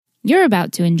You're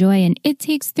about to enjoy an It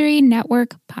Takes Three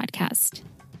Network podcast.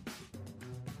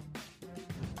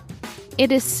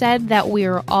 It is said that we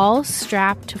are all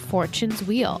strapped to fortune's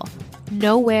wheel.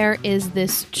 Nowhere is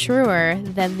this truer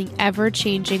than the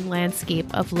ever-changing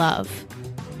landscape of love.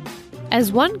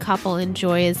 As one couple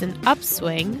enjoys an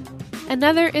upswing,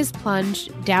 another is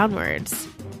plunged downwards.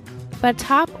 But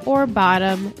top or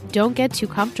bottom, don't get too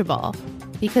comfortable,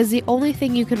 because the only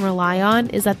thing you can rely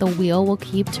on is that the wheel will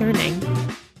keep turning.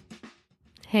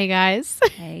 Hey guys.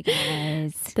 Hey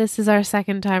guys. This is our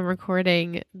second time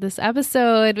recording this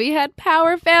episode. We had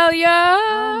power failure.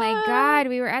 Oh my God,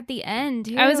 we were at the end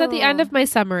too. I was at the end of my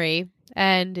summary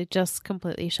and it just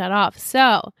completely shut off.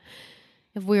 So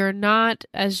if we are not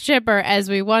as chipper as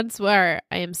we once were,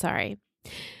 I am sorry.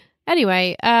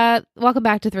 Anyway, welcome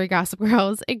back to Three Gossip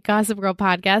Girls, a Gossip Girl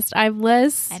podcast. I'm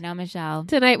Liz. And I'm Michelle.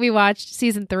 Tonight we watched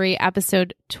season 3,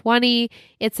 episode 20.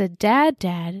 It's a dad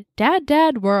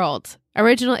world.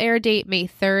 Original air date May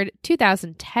 3rd,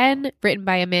 2010. Written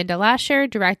by Amanda Lasher.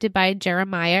 Directed by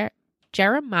Jeremiah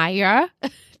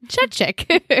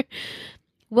Chechik.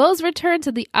 Will's return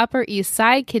to the Upper East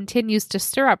Side continues to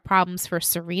stir up problems for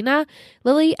Serena,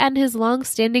 Lily, and his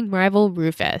long-standing rival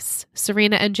Rufus.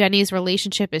 Serena and Jenny's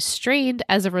relationship is strained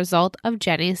as a result of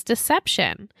Jenny's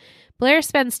deception. Blair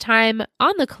spends time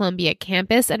on the Columbia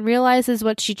campus and realizes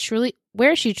where she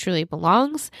truly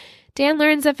belongs. Dan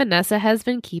learns that Vanessa has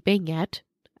been keeping yet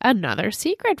another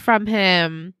secret from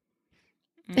him.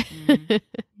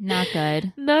 Not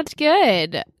good. Not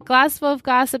good. Glassful of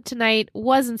Gossip tonight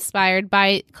was inspired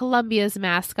by Columbia's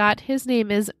mascot. His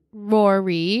name is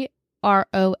Rory,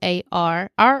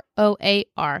 R-O-A-R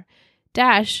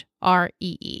dash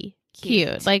R-E-E.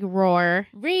 Cute. Like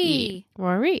Rory.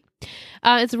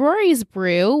 It's Rory's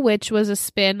Brew, which was a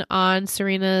spin on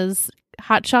Serena's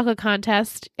hot chocolate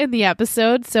contest in the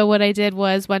episode. So what I did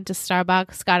was went to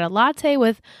Starbucks, got a latte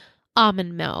with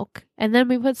almond milk, and then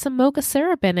we put some mocha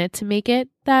syrup in it to make it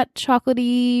that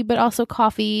chocolatey but also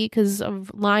coffee. Because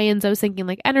of Lions, I was thinking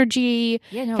like energy,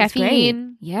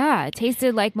 caffeine. Yeah, it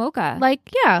tasted like mocha.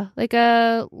 Like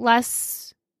a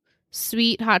less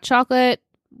sweet hot chocolate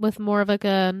with more of like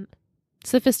a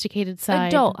sophisticated side.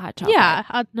 Adult hot chocolate. Yeah,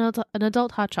 an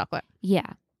adult hot chocolate. Yeah.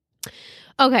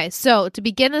 Okay, so to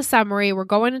begin the summary, we're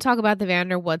going to talk about the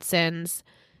Vanderwoodsons.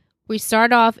 We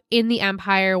start off in the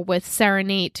Empire with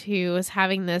Serenade, who is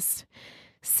having this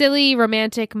silly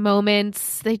romantic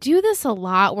moments. They do this a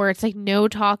lot where it's like no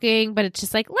talking, but it's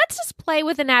just like, let's just play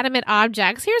with inanimate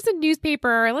objects. Here's a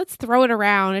newspaper. Let's throw it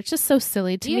around. It's just so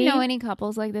silly to me. Do you know any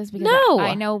couples like this? Because No.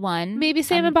 I know one. Maybe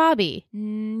Sam and Bobby.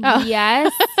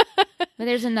 Yes. But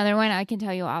there's another one I can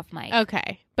tell you off mic.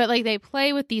 Okay. But like they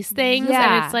play with these things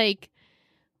Yeah. and it's like,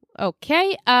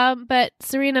 okay. But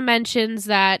Serena mentions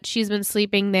that she's been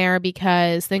sleeping there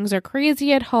because things are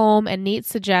crazy at home, and Nate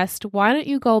suggests, why don't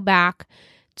you go back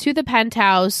to the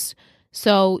penthouse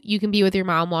so you can be with your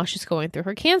mom while she's going through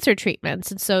her cancer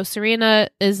treatments. And so Serena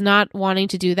is not wanting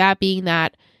to do that, being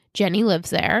that Jenny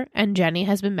lives there and Jenny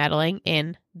has been meddling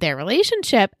in their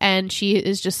relationship, and she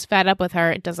is just fed up with her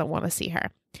and doesn't want to see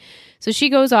her. So she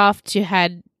goes off to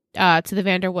head to the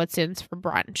Vanderwoodsons for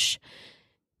brunch.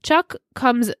 Chuck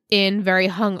comes in very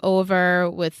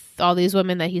hungover with all these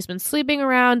women that he's been sleeping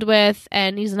around with,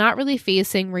 and he's not really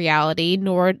facing reality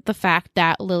nor the fact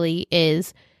that Lily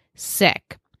is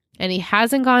sick. And he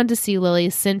hasn't gone to see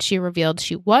Lily since she revealed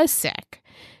she was sick.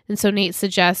 And so Nate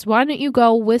suggests, why don't you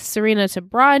go with Serena to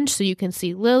brunch so you can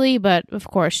see Lily? But of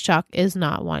course, Chuck is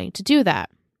not wanting to do that.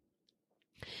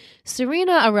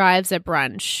 Serena arrives at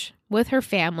brunch with her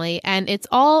family, and it's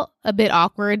all a bit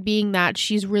awkward, being that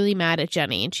she's really mad at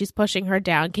Jenny and she's pushing her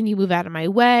down. Can you move out of my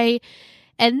way?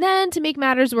 And then to make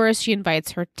matters worse, she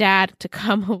invites her dad to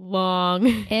come along.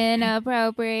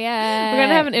 Inappropriate. We're going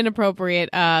to have an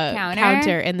inappropriate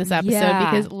counter in this episode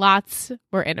because lots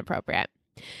were inappropriate.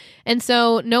 And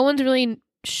so no one's really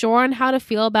sure on how to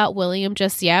feel about William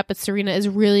just yet, but Serena is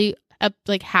really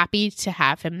happy to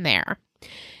have him there.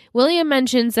 William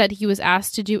mentions that he was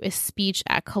asked to do a speech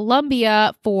at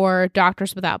Columbia for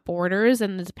Doctors Without Borders,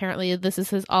 and apparently this is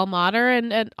his alma mater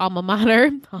and alma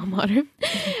mater.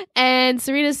 And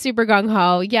Serena's super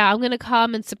gung-ho. Yeah, I'm going to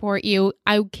come and support you.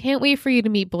 I can't wait for you to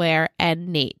meet Blair and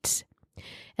Nate.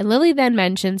 And Lily then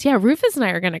mentions, yeah, Rufus and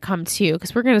I are going to come too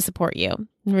because we're going to support you.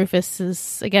 And Rufus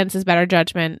is, against his better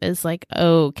judgment, is like,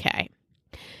 okay.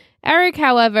 Eric,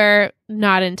 however,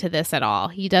 not into this at all.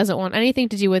 He doesn't want anything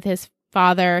to do with his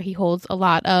father. He holds a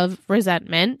lot of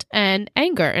resentment and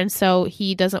anger, and so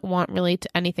he doesn't want really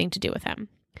anything to do with him.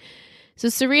 So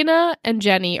Serena and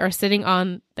Jenny are sitting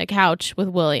on the couch with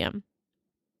William,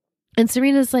 and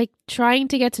Serena's like trying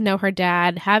to get to know her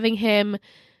dad, having him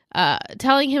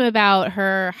telling him about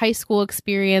her high school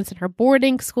experience and her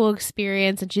boarding school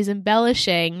experience, and she's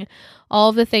embellishing all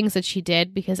of the things that she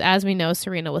did because, as we know,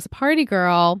 Serena was a party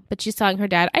girl, but she's telling her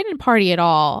dad, I didn't party at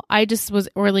all. I just was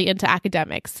really into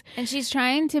academics. And she's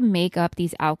trying to make up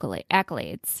these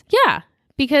accolades. Yeah,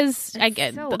 because I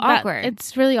get so awkward.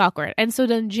 It's really awkward. And so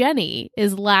then Jenny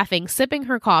is laughing, sipping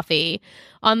her coffee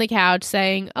on the couch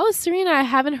saying, oh, Serena, I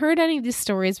haven't heard any of these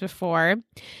stories before. And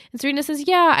Serena says,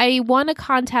 yeah, I won a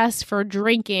contest for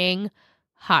drinking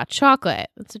hot chocolate.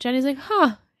 And so Jenny's like,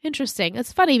 huh, interesting.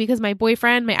 It's funny because my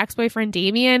ex-boyfriend,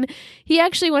 Damien, he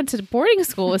actually went to boarding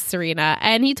school with Serena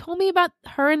and he told me about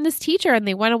her and this teacher and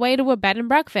they went away to a bed and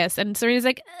breakfast. And Serena's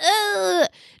like, ugh,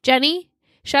 Jenny,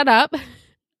 shut up.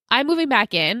 I'm moving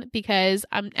back in because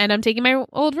I'm taking my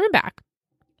old room back.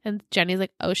 And Jenny's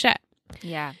like, oh shit.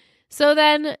 Yeah. So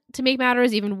then to make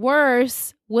matters even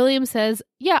worse, William says,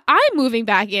 yeah, I'm moving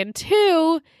back in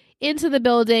too, into the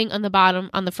building on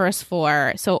the first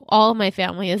floor. So all of my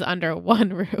family is under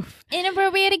one roof.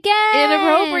 Inappropriate again.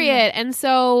 Inappropriate. And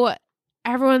so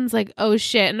everyone's like, oh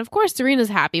shit. And of course, Serena's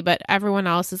happy, but everyone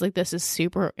else is like, this is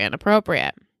super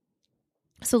inappropriate.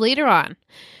 So later on,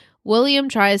 William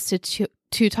tries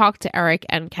to talk to Eric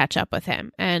and catch up with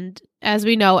him. And as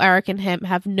we know, Eric and him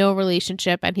have no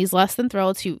relationship, and he's less than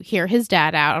thrilled to hear his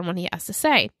dad out on what he has to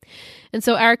say. And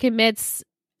so Eric admits,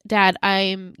 Dad,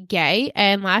 I'm gay,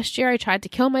 and last year I tried to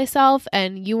kill myself,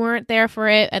 and you weren't there for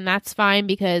it, and that's fine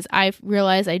because I've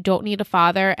realized I don't need a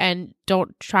father, and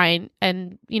don't try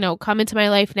and come into my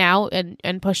life now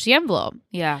and push the envelope.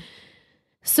 Yeah.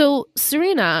 So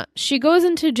Serena, she goes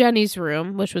into Jenny's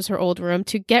room, which was her old room,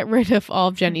 to get rid of all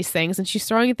of Jenny's things. And she's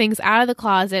throwing things out of the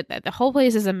closet. The whole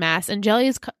place is a mess. And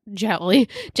Jenny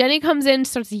comes in,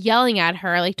 starts yelling at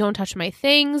her, like, don't touch my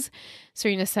things.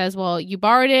 Serena says, well, you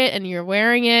borrowed it and you're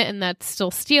wearing it and that's still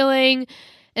stealing.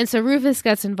 And so Rufus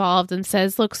gets involved and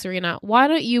says, look, Serena, why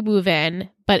don't you move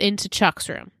in, but into Chuck's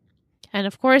room? And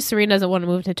of course, Serena doesn't want to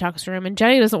move to Chuck's room and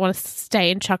Jenny doesn't want to stay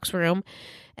in Chuck's room.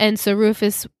 And so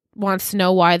Rufus wants to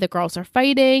know why the girls are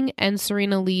fighting, and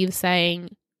Serena leaves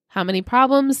saying, how many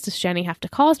problems does Jenny have to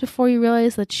cause before you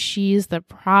realize that she's the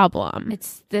problem?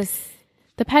 It's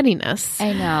the pettiness.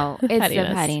 I know. It's the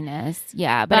pettiness.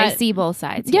 Yeah, but I see both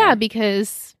sides here. Yeah,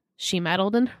 because she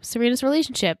meddled in Serena's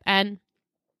relationship. And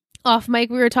off mic,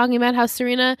 we were talking about how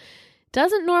Serena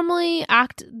doesn't normally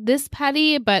act this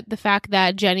petty, but the fact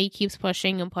that Jenny keeps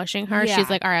pushing and pushing her, she's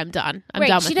like, all right, I'm done. I'm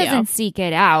done with you. She doesn't seek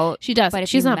it out. She does. But if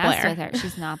she's you not mess Blair. with her,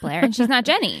 she's not Blair. And she's not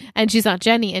Jenny. And she's not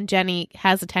Jenny. And Jenny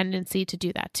has a tendency to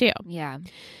do that too. Yeah.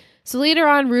 So later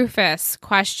on, Rufus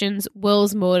questions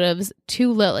Will's motives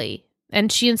to Lily. And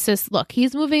she insists, look,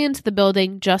 he's moving into the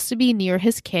building just to be near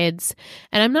his kids.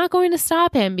 And I'm not going to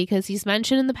stop him because he's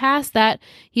mentioned in the past that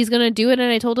he's going to do it. And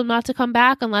I told him not to come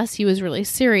back unless he was really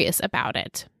serious about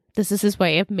it. This is his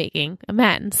way of making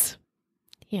amends.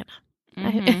 You know.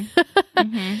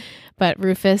 Mm-hmm. But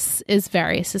Rufus is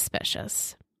very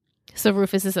suspicious. So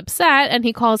Rufus is upset and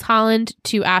he calls Holland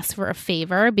to ask for a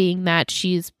favor, being that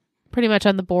she's pretty much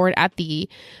on the board at the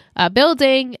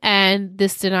building, and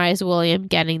this denies William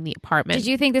getting the apartment. Did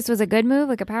you think this was a good move,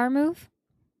 like a power move?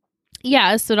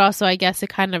 Yes, but also I guess it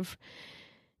kind of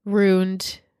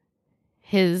ruined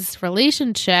his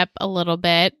relationship a little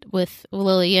bit with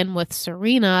Lily and with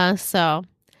Serena. So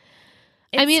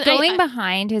it's going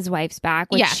behind his wife's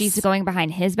back, which she's going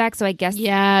behind his back. So I guess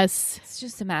it's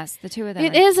just a mess. The two of them.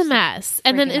 It is a mess.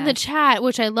 And then in the chat,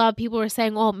 which I love, people were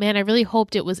saying, "Oh man, I really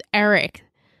hoped it was Eric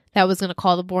that was going to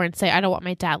call the board and say, I don't want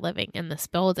my dad living in this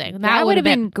building." That would have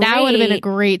been great. That would have been a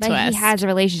great twist. He has a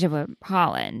relationship with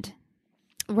Holland.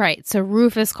 Right. So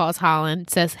Rufus calls Holland,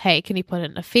 says, hey, can you put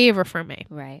in a favor for me?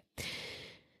 Right.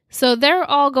 So they're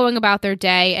all going about their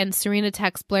day, and Serena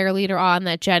texts Blair later on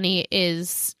that Jenny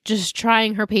is just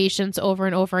trying her patience over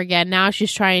and over again. Now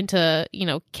she's trying to,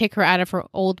 kick her out of her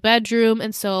old bedroom,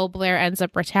 and so Blair ends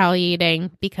up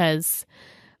retaliating because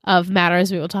of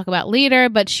matters we will talk about later,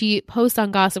 but she posts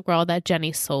on Gossip Girl that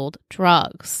Jenny sold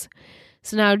drugs.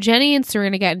 So now Jenny and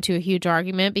Serena get into a huge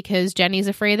argument because Jenny's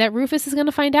afraid that Rufus is going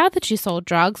to find out that she sold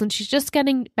drugs, and she's just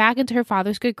getting back into her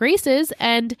father's good graces.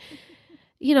 And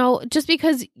just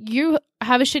because you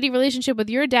have a shitty relationship with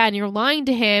your dad and you're lying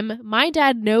to him, my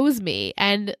dad knows me,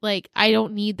 and I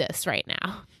don't need this right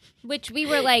now. Which we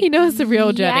were like, he knows the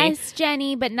real Jenny. Yes,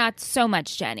 Jenny, but not so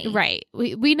much Jenny. Right.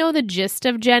 We know the gist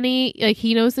of Jenny.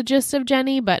 He knows the gist of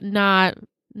Jenny, but not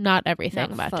everything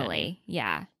not about fully. Jenny.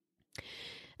 Yeah.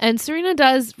 And Serena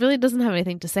really doesn't have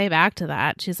anything to say back to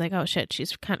that. She's like, oh shit,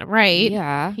 she's kind of right.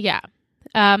 Yeah. Yeah.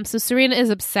 So Serena is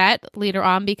upset later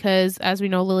on because, as we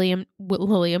know, William,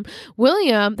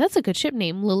 that's a good ship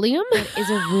name. Lilium is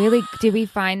a really, did we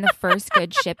find the first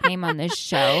good ship name on this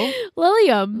show?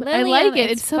 Lilium. I like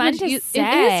it. It's so fun to say.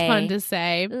 It is fun to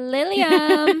say.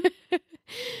 Lilium.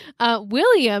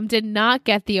 William did not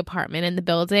get the apartment in the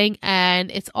building,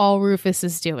 and it's all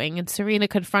Rufus's doing. And Serena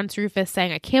confronts Rufus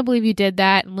saying, I can't believe you did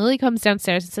that. And Lily comes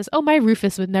downstairs and says, oh, my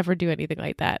Rufus would never do anything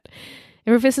like that.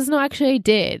 And Rufus says, no, actually I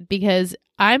did, because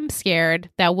I'm scared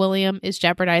that William is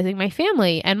jeopardizing my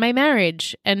family and my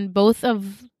marriage. And both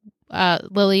of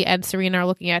Lily and Serena are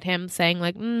looking at him saying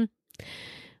like,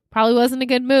 probably wasn't a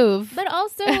good move. But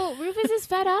also, Rufus is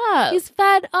fed up. He's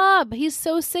fed up. He's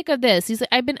so sick of this. He's like,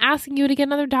 I've been asking you to get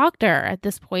another doctor at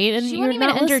this point, and you're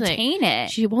not entertain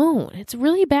it. She won't. It's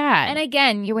really bad. And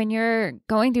again, when you're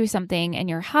going through something in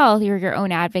your health, you're your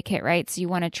own advocate, right? So you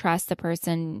want to trust the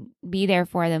person, be there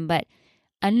for them, but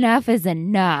enough is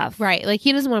enough. Right. Like,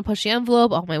 he doesn't want to push the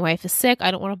envelope. Oh, my wife is sick.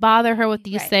 I don't want to bother her with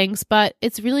these things. But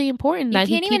it's really important that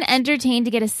you can't even entertain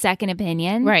to get a second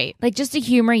opinion. Right. Like, just to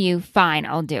humor you, fine,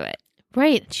 I'll do it.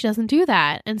 Right. She doesn't do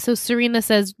that. And so Serena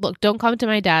says, look, don't come to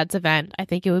my dad's event. I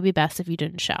think it would be best if you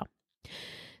didn't show.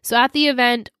 So at the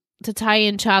event, to tie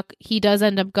in Chuck, he does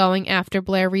end up going after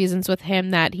Blair reasons with him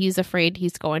that he's afraid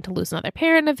he's going to lose another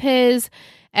parent of his.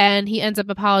 And he ends up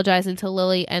apologizing to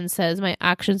Lily and says, my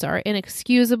actions are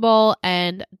inexcusable.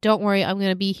 And don't worry, I'm going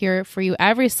to be here for you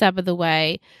every step of the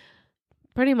way.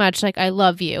 Pretty much like, I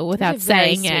love you without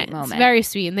saying it. It's very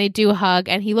sweet. And they do hug.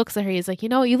 And he looks at her. He's like, you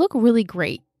know, you look really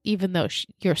great, even though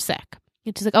you're sick.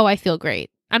 And she's like, oh, I feel great.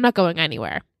 I'm not going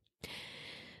anywhere.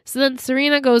 So then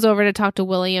Serena goes over to talk to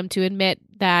William to admit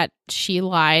that she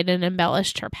lied and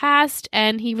embellished her past.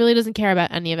 And he really doesn't care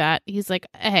about any of that. He's like,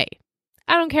 hey,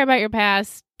 I don't care about your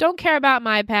past. Don't care about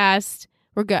my past.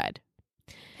 We're good.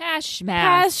 Pash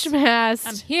mast.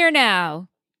 I'm here now.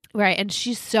 Right. And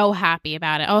she's so happy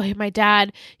about it. Oh, my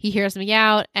dad, he hears me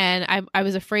out. And I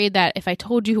was afraid that if I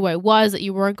told you who I was, that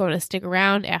you weren't going to stick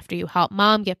around after you helped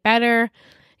mom get better.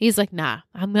 He's like, nah,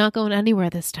 I'm not going anywhere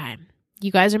this time.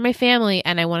 You guys are my family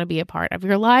and I want to be a part of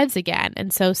your lives again.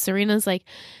 And so Serena's like,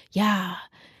 yeah,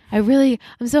 I'm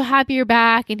so happy you're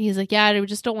back. And he's like, yeah, I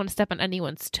just don't want to step on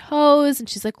anyone's toes. And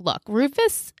she's like, look,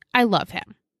 Rufus, I love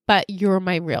him, but you're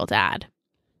my real dad.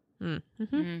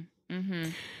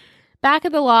 Back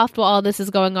at the loft while all this is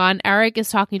going on, Eric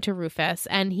is talking to Rufus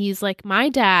and he's like, my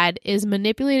dad is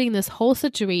manipulating this whole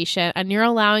situation and you're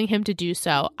allowing him to do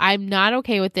so. I'm not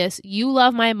okay with this. You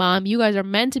love my mom. You guys are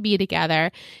meant to be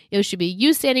together. It should be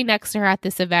you standing next to her at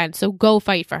this event. So go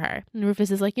fight for her. And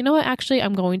Rufus is like, you know what? Actually,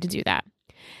 I'm going to do that.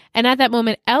 And at that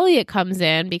moment, Elliot comes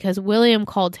in because William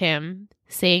called him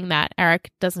saying that Eric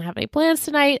doesn't have any plans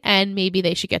tonight and maybe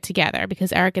they should get together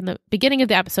because Eric in the beginning of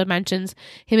the episode mentions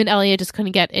him and Elliot just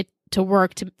couldn't get it to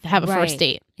work to have a first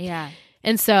date. Yeah.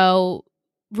 And so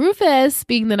Rufus,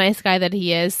 being the nice guy that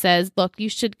he is, says, look, you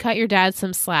should cut your dad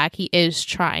some slack. He is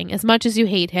trying. As much as you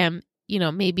hate him,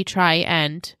 maybe try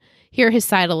and hear his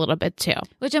side a little bit too.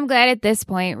 Which I'm glad at this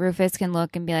point Rufus can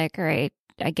look and be like, all right,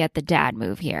 I get the dad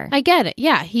move here. I get it.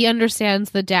 Yeah, he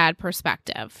understands the dad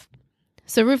perspective.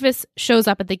 So Rufus shows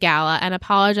up at the gala and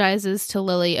apologizes to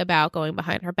Lily about going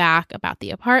behind her back about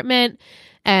the apartment.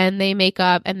 And they make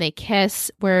up and they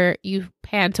kiss where you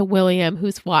pan to William,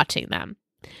 who's watching them.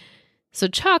 So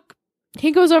Chuck,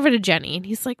 he goes over to Jenny and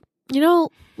he's like,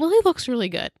 Lily looks really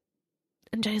good.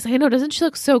 And Jenny's like, I know, doesn't she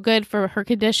look so good for her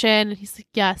condition? And he's like,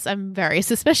 yes, I'm very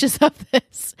suspicious of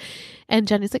this. And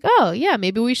Jenny's like, oh, yeah,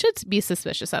 maybe we should be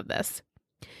suspicious of this.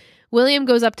 William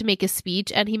goes up to make his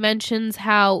speech and he mentions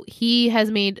how he has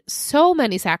made so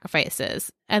many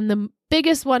sacrifices. And the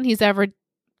biggest one he's ever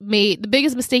made, the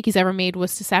biggest mistake he's ever made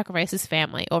was to sacrifice his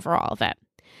family over all of it.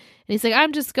 And he's like,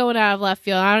 I'm just going out of left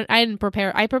field. I didn't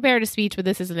prepare. I prepared a speech, but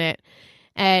this isn't it.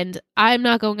 And I'm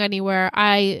not going anywhere.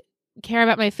 I care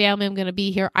about my family. I'm going to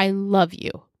be here. I love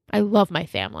you. I love my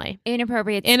family.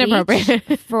 Inappropriate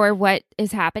speech for what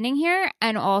is happening here.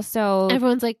 And also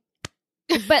everyone's like,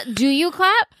 but do you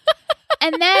clap?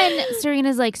 And then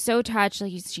Serena's like so touched,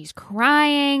 like she's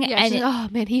crying. Yeah, and oh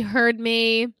man, he heard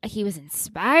me. He was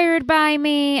inspired by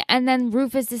me. And then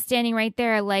Rufus is standing right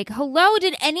there, like, hello,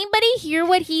 did anybody hear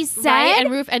what he said?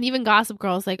 Right? And even Gossip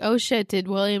Girl's like, oh shit, did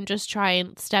William just try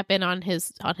and step in on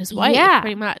his wife? Yeah,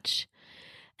 pretty much.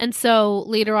 And so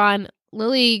later on,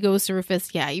 Lily goes to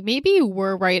Rufus, yeah, maybe you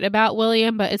were right about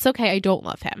William, but it's okay. I don't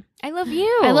love him. I love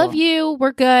you. I love you.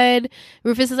 We're good.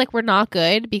 Rufus is like, we're not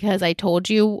good because I told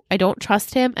you I don't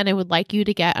trust him and I would like you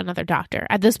to get another doctor.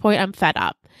 At this point, I'm fed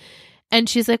up. And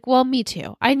she's like, well, me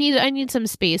too. I need some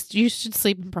space. You should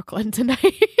sleep in Brooklyn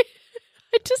tonight.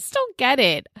 I just don't get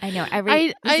it. I know.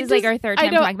 This is like our third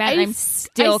time talking about it, and I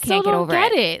still can't get over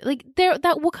it. Like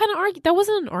what kind of argument? That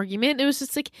wasn't an argument. It was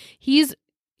just like he's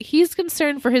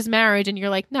concerned for his marriage, and you're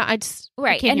like, no, I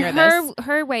can't hear this.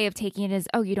 Her way of taking it is,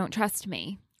 oh, you don't trust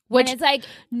me. Which and it's like,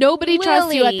 nobody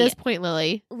trusts you at this point,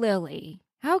 Lily. Lily,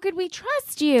 how could we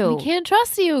trust you? We can't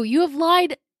trust you. You have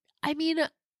lied. I mean,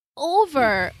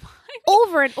 over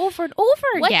and over and over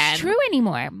again. What's true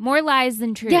anymore? More lies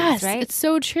than truth. Yes, right? It's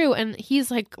so true. And he's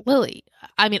like, Lily,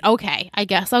 I mean, okay, I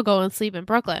guess I'll go and sleep in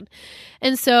Brooklyn.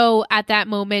 And so at that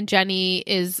moment, Jenny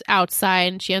is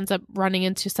outside and she ends up running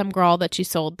into some girl that she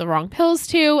sold the wrong pills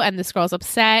to. And this girl's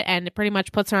upset and it pretty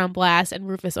much puts her on blast. And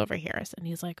Rufus overhears. And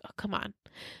he's like, oh, come on.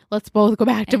 Let's both go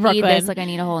back to Brooklyn. Like I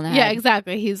need a hole in the head. Yeah,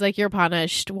 exactly. He's like, you're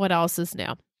punished. What else is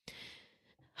new?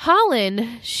 Holland,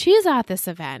 she's at this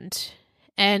event.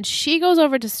 And she goes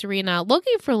over to Serena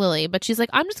looking for Lily, but she's like,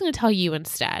 I'm just going to tell you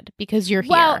instead because you're here.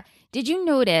 Well, did you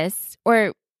notice,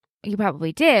 or you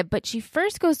probably did, but she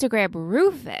first goes to grab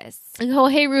Rufus. And oh,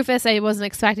 hey, Rufus, I wasn't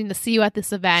expecting to see you at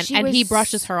this event. And he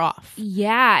brushes her off.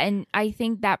 Yeah, and I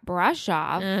think that brush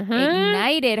off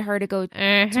ignited her to go talk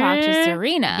to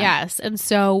Serena. Yes, and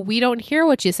so we don't hear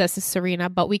what she says to Serena,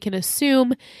 but we can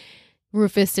assume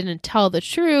Rufus didn't tell the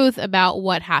truth about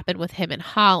what happened with him in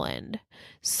Holland.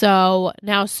 So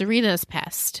now Serena's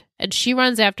pissed and she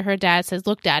runs after her dad, says,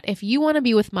 look, Dad, if you want to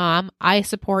be with Mom, I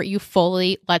support you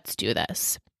fully. Let's do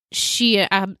this. She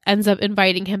ends up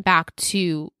inviting him back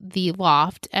to the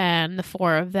loft and the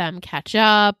four of them catch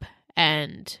up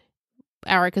and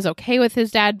Eric is okay with his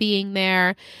dad being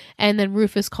there. And then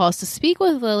Rufus calls to speak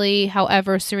with Lily.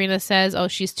 However, Serena says, oh,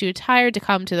 she's too tired to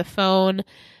come to the phone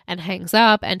and hangs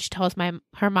up. And she tells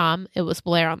her mom it was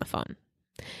Blair on the phone.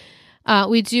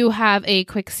 We do have a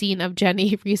quick scene of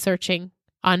Jenny researching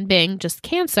on Bing just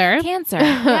cancer.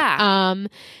 Yeah.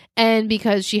 And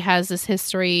because she has this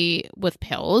history with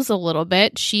pills a little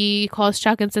bit, she calls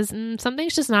Chuck and says,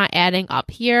 something's just not adding up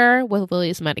here with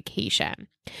Lily's medication.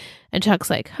 And Chuck's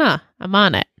like, I'm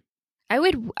on it. I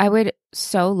would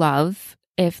so love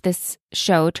if this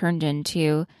show turned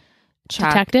into Chuck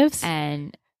detectives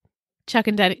and Chuck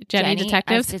and Jenny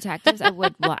detectives. As detectives, I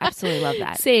would absolutely love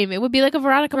that. Same. It would be like a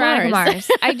Veronica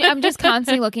Mars. I'm just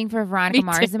constantly looking for Veronica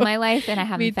Mars in my life, and I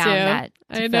haven't found that.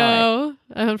 I know.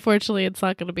 Unfortunately, it's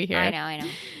not going to be here. I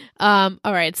know.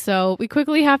 All right. So we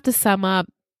quickly have to sum up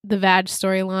the Vag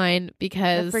storyline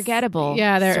because they're forgettable.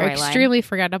 Yeah, they're extremely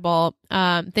forgettable.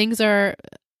 Things are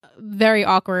very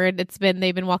awkward.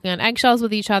 They've been walking on eggshells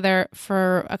with each other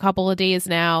for a couple of days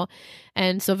now.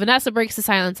 And so Vanessa breaks the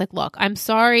silence like, look, I'm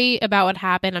sorry about what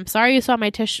happened. I'm sorry you saw my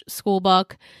Tisch school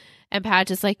book. And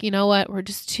Patch is like, you know what? We're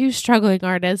just two struggling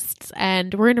artists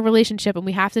and we're in a relationship and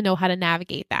we have to know how to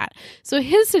navigate that. So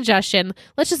his suggestion,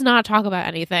 let's just not talk about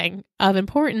anything of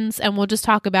importance and we'll just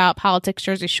talk about politics,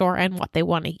 Jersey Shore, and what they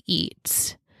want to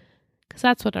eat. Because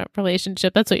that's what a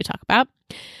relationship, that's what you talk about.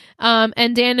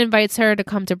 And Dan invites her to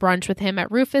come to brunch with him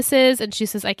at Rufus's. And she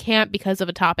says, I can't because of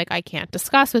a topic I can't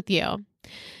discuss with you.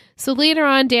 So later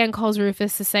on, Dan calls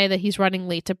Rufus to say that he's running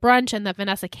late to brunch and that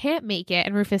Vanessa can't make it.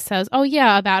 And Rufus says, oh,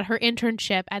 yeah, about her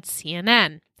internship at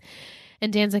CNN.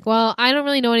 And Dan's like, well, I don't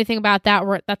really know anything about that.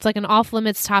 That's like an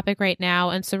off-limits topic right now.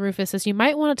 And so Rufus says, you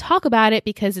might want to talk about it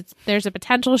because there's a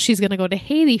potential she's going to go to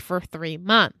Haiti for 3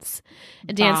 months.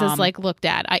 And Dan says, like, look,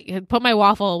 Dad, I put my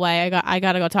waffle away. I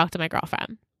got to go talk to my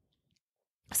girlfriend.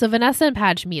 So Vanessa and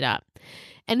Padge meet up.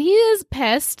 And he is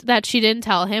pissed that she didn't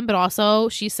tell him, but also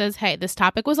she says, hey, this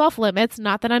topic was off limits.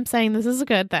 Not that I'm saying this is a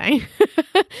good thing.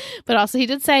 But also he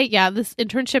did say, yeah, this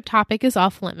internship topic is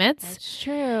off limits. That's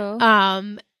true.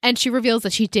 And she reveals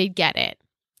that she did get it.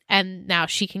 And now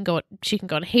she can go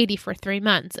to Haiti for 3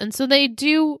 months. And so they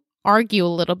do argue a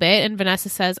little bit. And Vanessa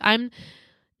says,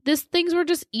 things were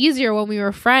just easier when we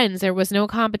were friends. There was no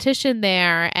competition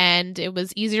there and it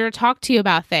was easier to talk to you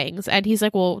about things. And he's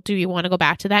like, well, do you want to go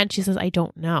back to that? And she says, I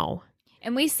don't know.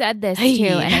 And we said this too,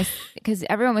 and because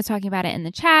everyone was talking about it in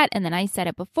the chat, and then I said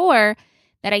it before,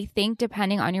 that I think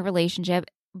depending on your relationship,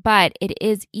 but it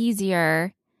is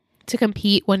easier to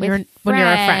compete when you're a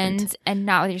friend and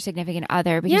not with your significant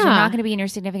other, because you're not going to be in your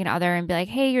significant other and be like,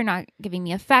 hey, you're not giving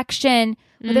me affection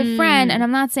with a friend. And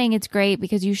I'm not saying it's great,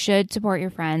 because you should support your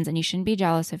friends and you shouldn't be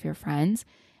jealous of your friends.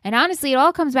 And honestly, it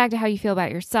all comes back to how you feel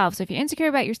about yourself. So if you're insecure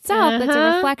about yourself, that's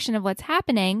a reflection of what's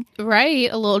happening.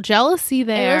 Right. A little jealousy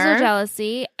there. There's a little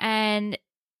jealousy. And,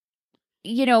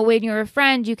 you know, when you're a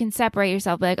friend, you can separate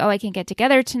yourself. Like, oh, I can't get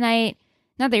together tonight.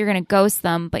 Not that you're going to ghost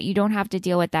them, but you don't have to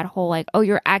deal with that whole like, oh,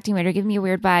 you're acting weird, you're giving me a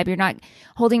weird vibe, you're not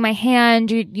holding my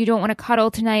hand, you don't want to cuddle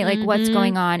tonight. Like, what's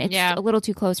going on? It's a little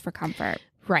too close for comfort.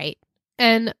 Right.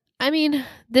 And I mean,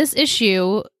 this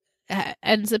issue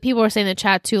and so people were saying in the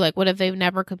chat too, like, what if they've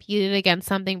never competed against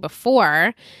something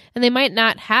before? And they might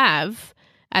not have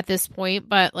at this point,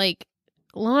 but like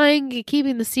lying,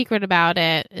 keeping the secret about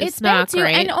it, it's not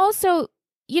great. And also,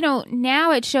 you know,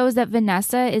 now it shows that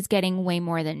Vanessa is getting way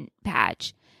more than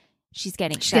Padge. She's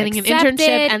getting an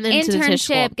internship and then to the Tisch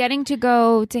school. Getting to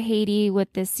go to Haiti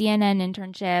with the CNN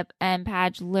internship, and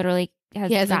Padge literally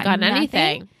hasn't gotten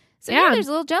anything. So yeah, there's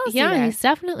a little jealousy there. He's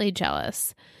definitely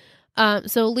jealous.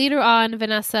 So later on,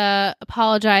 Vanessa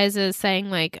apologizes, saying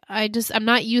like, I'm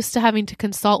not used to having to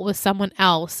consult with someone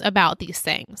else about these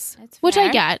things, which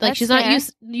I get. Like, she's not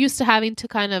used to having to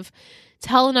kind of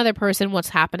tell another person what's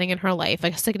happening in her life,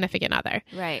 like a significant other.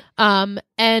 Right.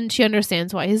 And she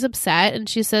understands why he's upset. And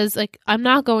she says, like, I'm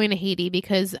not going to Haiti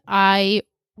because I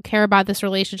care about this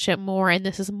relationship more and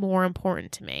this is more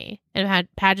important to me. And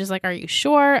Padge is like, are you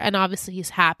sure? And obviously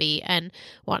he's happy and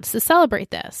wants to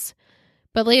celebrate this.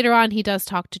 But later on, he does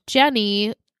talk to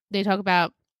Jenny. They talk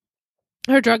about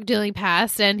her drug dealing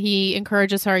past, and he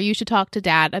encourages her, you should talk to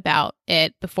Dad about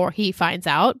it before he finds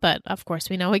out. But of course,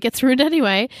 we know it gets ruined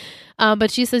anyway.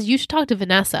 But she says, you should talk to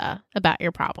Vanessa about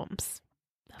your problems.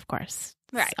 Of course.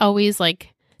 Right. It's always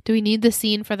like, do we need the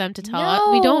scene for them to tell us?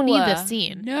 We don't need the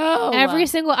scene. No. Every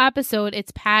single episode,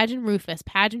 it's Padge and Rufus,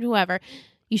 Padge and whoever.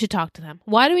 You should talk to them.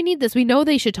 Why do we need this? We know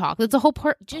they should talk. That's a whole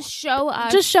part. Just show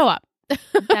us. Just show up.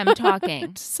 Them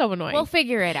talking. So annoying. We'll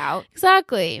figure it out.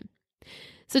 Exactly.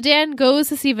 So Dan goes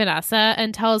to see Vanessa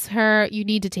and tells her, you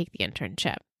need to take the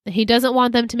internship. He doesn't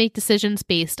want them to make decisions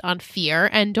based on fear,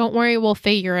 and don't worry, we'll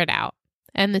figure it out.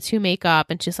 And the two make up,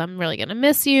 and she's, I'm really going to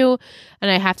miss you, and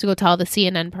I have to go tell the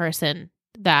CNN person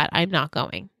that I'm not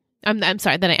going. I'm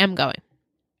sorry, that I am going.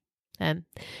 And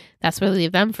that's where we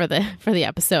leave them for the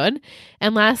episode.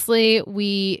 And lastly,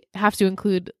 we have to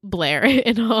include Blair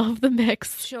in all of the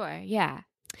mix. Sure, yeah.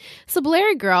 So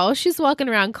Blair girl, she's walking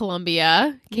around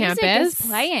Columbia campus. Music is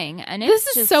playing, and this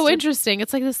is so interesting.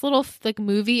 It's like this little like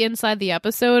movie inside the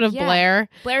episode of Blair.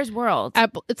 Blair's World.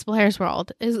 It's Blair's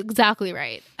World. Is exactly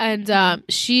right. And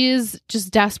she's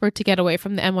just desperate to get away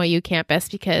from the NYU campus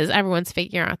because everyone's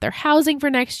figuring out their housing for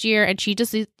next year, and she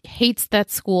just hates that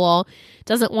school.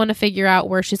 Doesn't want to figure out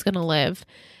where she's going to live,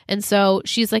 and so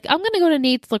she's like, I'm going to go to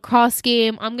Nate's lacrosse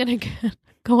game. I'm going to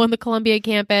go on the Columbia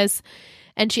campus.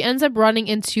 And she ends up running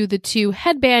into the two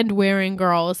headband-wearing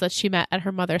girls that she met at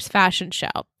her mother's fashion show.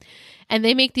 And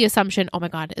they make the assumption, oh my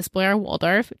God, is Blair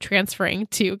Waldorf transferring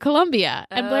to Columbia?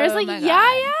 And Blair's like, yeah,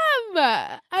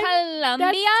 I am.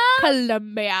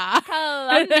 Columbia.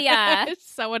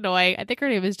 It's so annoying. I think her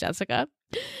name is Jessica.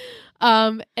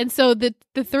 And so the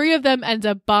three of them end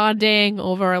up bonding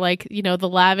over, like, you know, the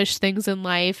lavish things in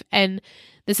life. And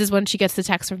this is when she gets the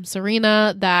text from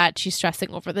Serena that she's stressing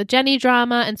over the Jenny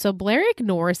drama. And so Blair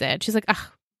ignores it. She's like, ugh,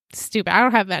 stupid. I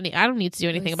don't need to do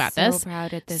anything about this. So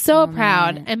proud at this So moment.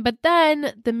 proud. But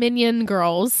then the Minion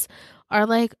girls are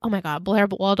like, oh my God, Blair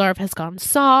Waldorf has gone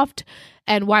soft.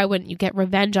 And why wouldn't you get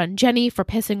revenge on Jenny for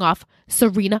pissing off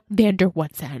Serena van der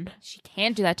Woodsen? She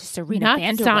can't do that to Serena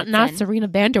van der Woodsen. Not Serena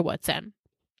van der Woodsen.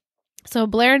 So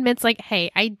Blair admits, like, hey,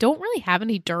 I don't really have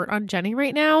any dirt on Jenny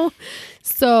right now.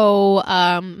 So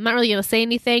I'm not really going to say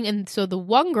anything. And so the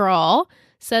one girl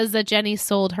says that Jenny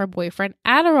sold her boyfriend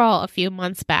Adderall a few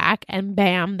months back. And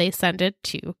bam, they send it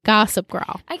to Gossip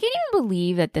Girl. I can't even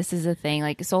believe that this is a thing.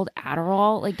 Like, sold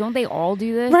Adderall. Like, don't they all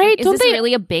do this? Right? Like, is this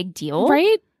really a big deal?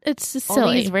 Right? It's just silly.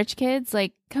 All these rich kids?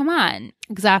 Like, come on.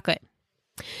 Exactly.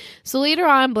 So later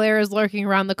on, Blair is lurking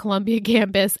around the Columbia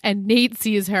campus, and Nate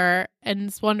sees her and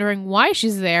is wondering why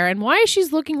she's there and why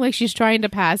she's looking like she's trying to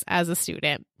pass as a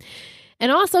student.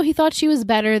 And also, he thought she was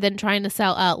better than trying to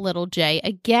sell out Little J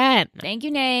again. Thank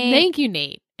you, Nate. Thank you,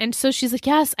 Nate. And so she's like,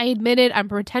 yes, I admit it. I'm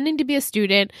pretending to be a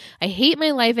student. I hate my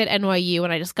life at NYU,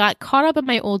 and I just got caught up in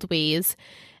my old ways.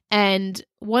 And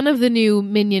one of the new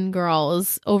Minion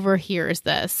girls overhears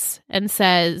this and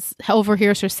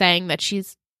overhears her saying that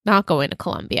she's not going to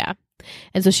Columbia.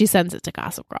 And so she sends it to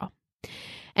Gossip Girl.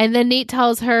 And then Nate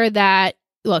tells her that,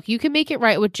 look, you can make it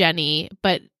right with Jenny,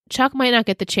 but Chuck might not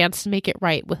get the chance to make it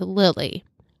right with Lily,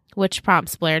 which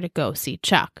prompts Blair to go see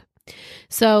Chuck.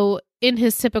 So in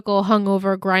his typical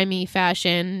hungover, grimy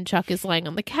fashion, Chuck is lying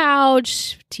on the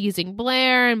couch, teasing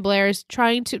Blair, and Blair's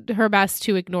trying her best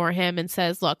to ignore him and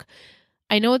says, look,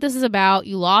 I know what this is about.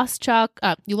 You lost Chuck.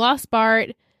 You lost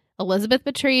Bart. Elizabeth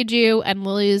betrayed you, and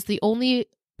Lily is the only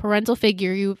parental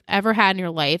figure you've ever had in your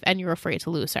life, and you're afraid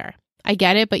to lose her. I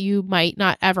get it, but you might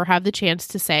not ever have the chance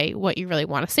to say what you really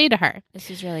want to say to her. This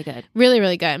is really good. Really,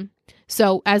 really good.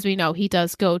 So, as we know, he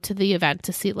does go to the event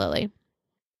to see Lily.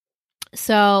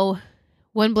 So,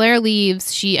 when Blair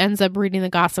leaves, she ends up reading the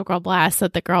Gossip Girl blast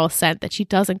that the girl sent that she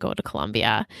doesn't go to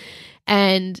Columbia,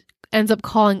 and ends up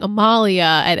calling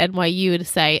Amalia at NYU to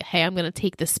say, hey, I'm going to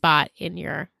take this spot in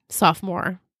your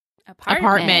sophomore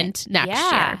apartment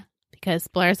next year. Because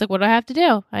Blair's like, what do I have to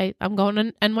do? I'm going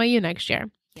to NYU next year.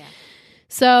 Yeah.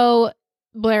 So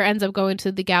Blair ends up going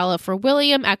to the gala for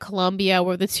William at Columbia,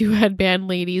 where the two headband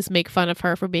ladies make fun of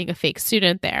her for being a fake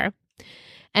student there.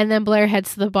 And then Blair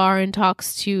heads to the bar and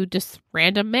talks to just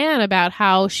random man about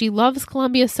how she loves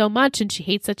Columbia so much and she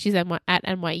hates that she's at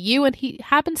NYU, and he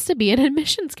happens to be an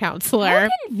admissions counselor. How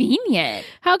convenient.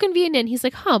 How convenient. He's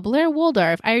like, Blair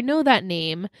Waldorf. I know that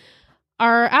name.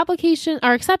 Our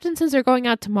acceptances are going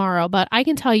out tomorrow, but I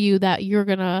can tell you that you're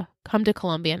going to come to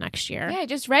Columbia next year. Yeah, I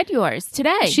just read yours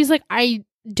today. She's like, I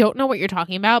don't know what you're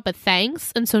talking about, but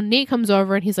thanks. And so Nate comes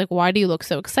over and he's like, why do you look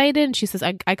so excited? And she says,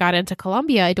 I got into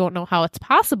Columbia. I don't know how it's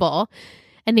possible.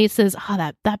 And Nate says,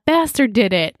 that bastard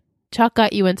did it. Chuck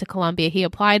got you into Columbia. He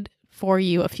applied for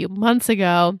you a few months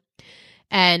ago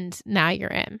and now you're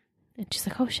in. And she's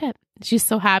like, oh shit. She's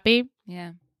so happy.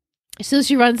 Yeah. So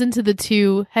she runs into the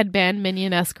two headband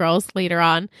Minion-esque girls later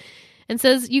on and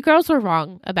says, you girls were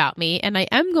wrong about me, and I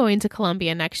am going to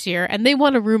Columbia next year, and they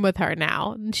want to room with her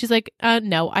now. And she's like,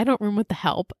 no, I don't room with the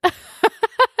help.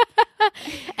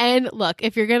 And look,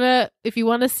 if you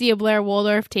want to see a Blair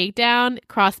Waldorf takedown,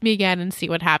 cross me again and see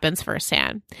what happens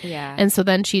firsthand. Yeah. And so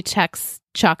then she checks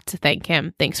Chuck to thank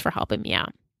him. Thanks for helping me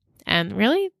out. And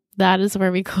really, that is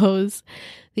where we close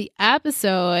the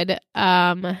episode.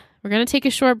 We're going to take a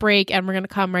short break and we're going to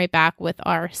come right back with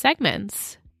our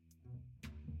segments.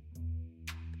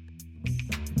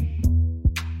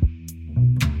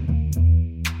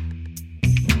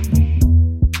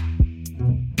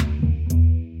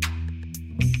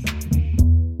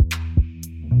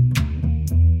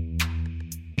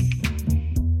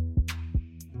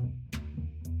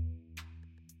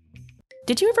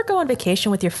 Did you ever go on vacation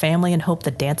with your family and hope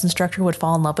the dance instructor would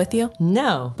fall in love with you?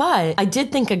 No, but I did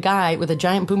think a guy with a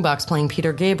giant boombox playing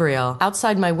Peter Gabriel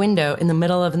outside my window in the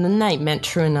middle of the night meant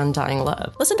true and undying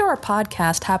love. Listen to our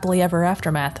podcast, Happily Ever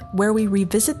Aftermath, where we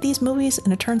revisit these movies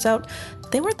and it turns out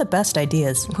they weren't the best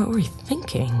ideas. What were we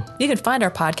thinking? You can find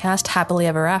our podcast, Happily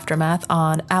Ever Aftermath,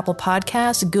 on Apple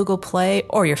Podcasts, Google Play,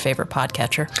 or your favorite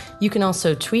podcatcher. You can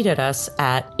also tweet at us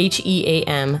at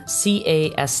HEAMCAST,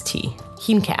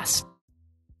 Heamcast.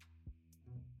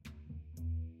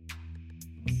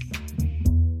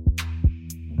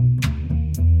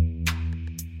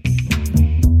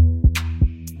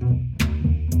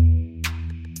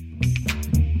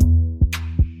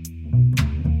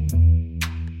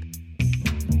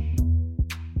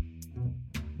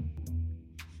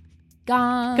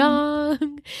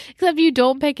 Gong. Except you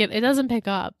don't pick it. It doesn't pick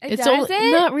up. It's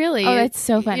not really. Oh, that's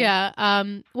so funny. Yeah.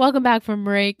 Welcome back from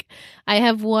break. I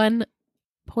have one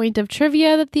point of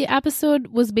trivia that the episode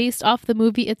was based off the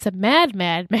movie It's a Mad,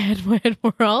 Mad, Mad, Mad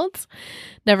World.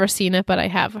 Never seen it, but I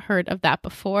have heard of that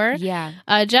before. Yeah.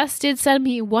 Jess did send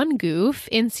me one goof.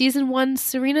 In season 1,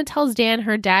 Serena tells Dan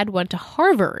her dad went to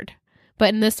Harvard.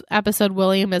 But in this episode,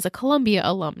 William is a Columbia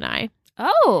alumni.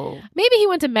 Oh. Maybe he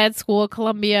went to med school at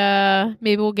Columbia.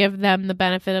 Maybe we'll give them the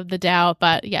benefit of the doubt.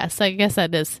 But yes, I guess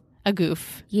that is a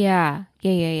goof. Yeah.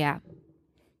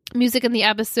 Music in the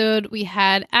episode, we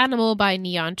had Animal by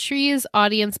Neon Trees,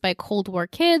 Audience by Cold War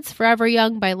Kids, Forever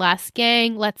Young by Last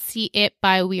Gang, Let's See It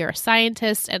by We Are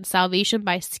Scientists, and Salvation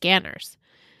by Scanners.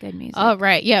 Good music. Oh,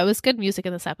 right. Yeah, it was good music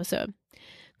in this episode.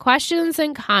 Questions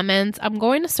and comments. I'm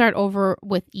going to start over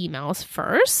with emails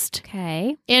first.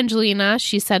 Okay. Angelina,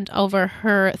 she sent over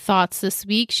her thoughts this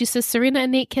week. She says, Serena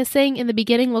and Nate kissing in the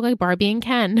beginning look like Barbie and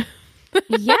Ken.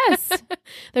 Yes.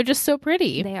 They're just so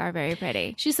pretty. They are very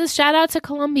pretty. She says, shout out to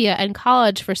Columbia and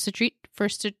college for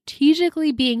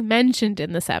strategically being mentioned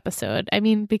in this episode. I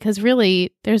mean, because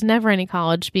really, there's never any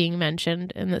college being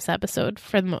mentioned in this episode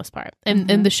for the most part.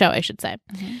 In the show, I should say.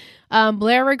 Mm-hmm.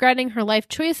 Blair regretting her life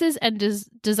choices and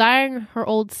desiring her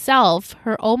old self.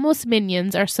 Her almost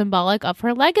minions are symbolic of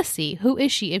her legacy. Who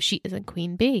is she if she isn't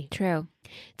Queen Bee? True.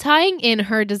 Tying in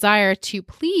her desire to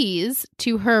please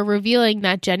to her revealing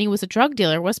that Jenny was a drug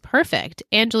dealer was perfect.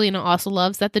 Angelina also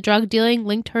loves that the drug dealing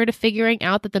linked her to figuring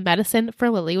out that the medicine for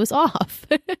Lily was off.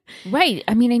 Right.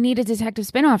 I mean, I need a detective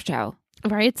spinoff show.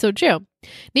 Right, so true.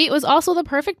 Nate was also the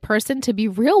perfect person to be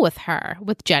real with her.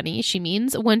 With Jenny, she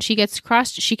means when she gets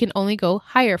crushed, she can only go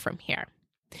higher from here.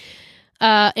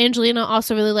 Angelina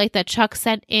also really liked that Chuck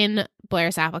sent in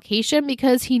Blair's application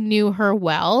because he knew her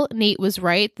well. Nate was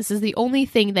right. This is the only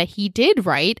thing that he did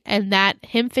right, and that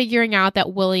him figuring out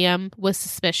that William was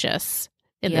suspicious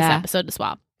in this episode as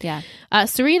well. Yeah.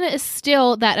 Serena is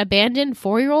still that abandoned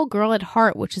 4-year-old girl at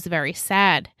heart, which is very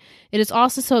sad. It is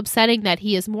also so upsetting that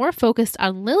he is more focused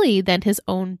on Lily than his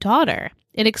own daughter.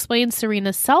 It explains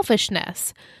Serena's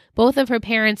selfishness. Both of her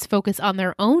parents focus on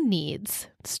their own needs.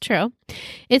 It's true.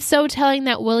 It's so telling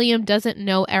that William doesn't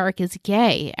know Eric is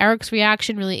gay. Eric's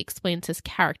reaction really explains his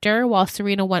character. While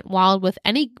Serena went wild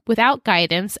without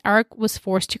guidance, Eric was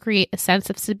forced to create a sense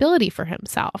of stability for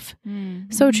himself.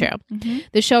 Mm-hmm. So true. Mm-hmm.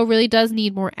 The show really does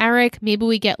need more Eric. Maybe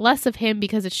we get less of him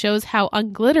because it shows how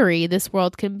unglittery this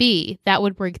world can be. That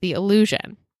would break the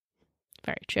illusion.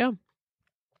 Very true.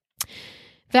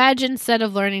 Vag, instead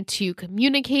of learning to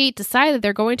communicate, decide that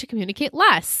they're going to communicate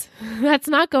less. That's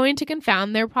not going to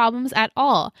confound their problems at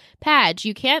all. Padge,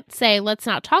 you can't say, let's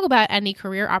not talk about any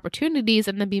career opportunities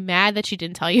and then be mad that she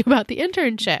didn't tell you about the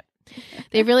internship.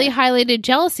 They really highlighted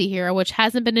jealousy here, which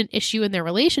hasn't been an issue in their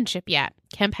relationship yet.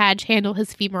 Can Padge handle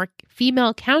his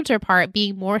female counterpart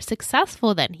being more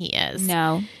successful than he is?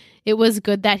 No. It was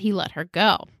good that he let her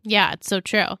go. Yeah, it's so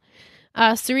true.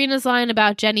 Serena's line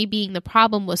about Jenny being the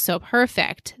problem was so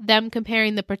perfect. Them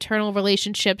comparing the paternal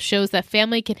relationship shows that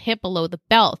family can hit below the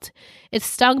belt. It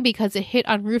stung because it hit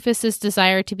on Rufus's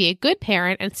desire to be a good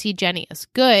parent and see Jenny as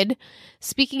good.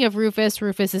 Speaking of Rufus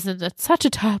is in such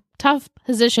a tough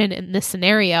position in this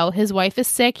scenario. His wife is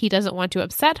sick. He doesn't want to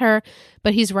upset her,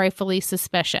 but he's rightfully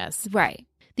suspicious. Right.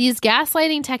 These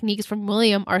gaslighting techniques from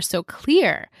William are so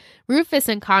clear. Rufus,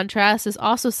 in contrast, is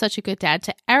also such a good dad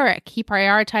to Eric. He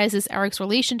prioritizes Eric's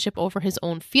relationship over his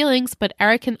own feelings, but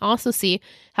Eric can also see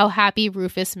how happy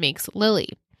Rufus makes Lily.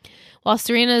 While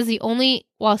Serena is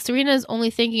only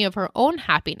thinking of her own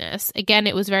happiness, again,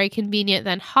 it was very convenient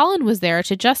that Holland was there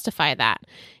to justify that.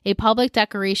 A public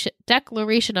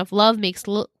declaration of love makes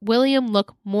William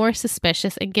look more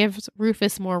suspicious and gives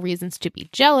Rufus more reasons to be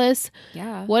jealous.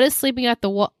 Yeah. What is sleeping at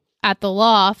the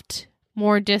loft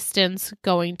more distance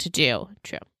going to do?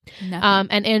 True.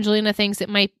 And Angelina thinks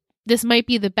this might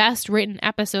be the best written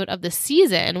episode of the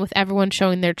season, with everyone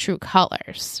showing their true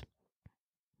colors.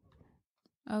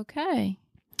 Okay.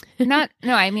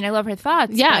 I love her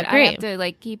thoughts. Yeah, but great. I have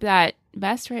to keep that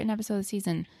best written episode of the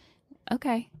season.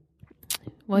 Okay.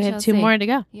 We have 2 more to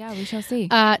go. Yeah, we shall see.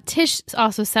 Tish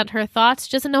also sent her thoughts.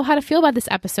 She doesn't know how to feel about this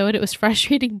episode. It was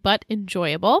frustrating but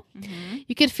enjoyable. Mm-hmm.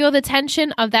 You could feel the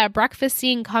tension of that breakfast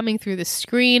scene coming through the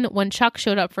screen. When Chuck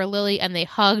showed up for Lily and they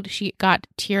hugged, she got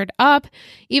teared up,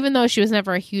 even though she was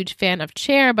never a huge fan of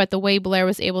Cher, but the way Blair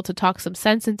was able to talk some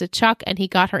sense into Chuck and he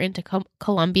got her into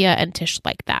Columbia, and Tish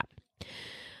liked that.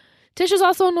 Tish is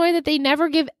also annoyed that they never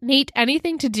give Nate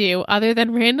anything to do other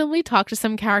than randomly talk to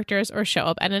some characters or show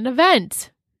up at an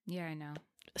event. Yeah, I know.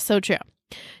 So true.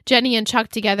 Jenny and Chuck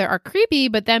together are creepy,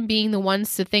 but them being the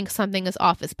ones to think something is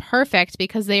off is perfect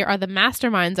because they are the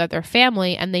masterminds of their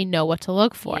family and they know what to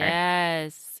look for.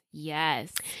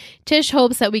 Yes. Tish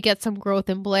hopes that we get some growth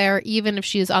in Blair, even if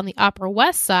she is on the Upper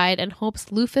West Side, and hopes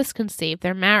Rufus can save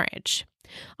their marriage.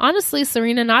 Honestly,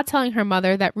 Serena not telling her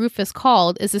mother that Rufus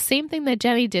called is the same thing that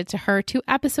Jenny did to her 2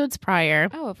 episodes prior.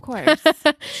 Oh, of course.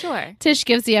 Sure. Tish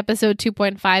gives the episode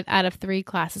 2.5 out of 3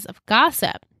 glasses of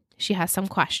gossip. She has some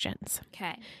questions.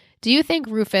 Okay. Do you think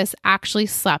Rufus actually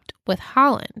slept with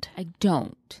Holland? I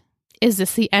don't. Is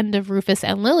this the end of Rufus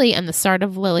and Lily and the start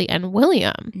of Lily and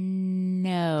William?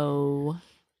 No.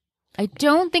 I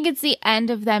don't think it's the end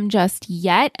of them just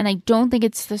yet, and I don't think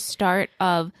it's the start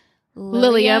of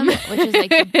Lilium, which is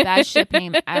the best ship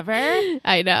name ever.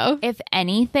 I know. If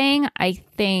anything, I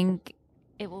think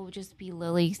it will just be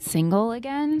Lily single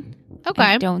again. Okay.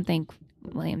 I don't think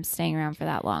William's staying around for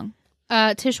that long.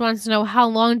 Tish wants to know, how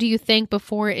long do you think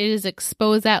before it is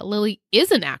exposed that Lily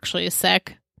isn't actually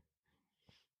sick?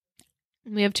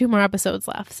 We have 2 more episodes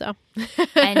left, so.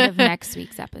 End of next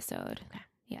week's episode. Okay.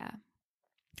 Yeah.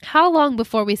 How long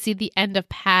before we see the end of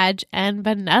Padge and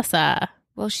Vanessa?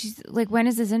 Well, she's when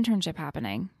is this internship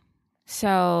happening?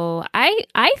 So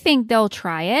I think they'll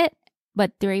try it,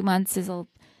 but 3 months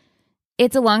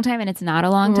it's a long time and it's not a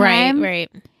long time. Right.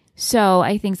 So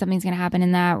I think something's going to happen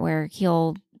in that where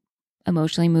he'll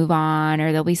emotionally move on,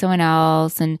 or there'll be someone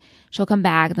else and she'll come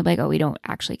back and they'll be like, oh, we don't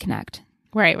actually connect.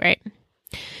 Right.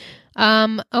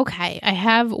 Okay. I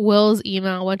have Will's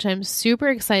email, which I'm super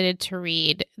excited to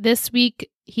read. This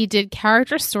week, he did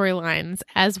character storylines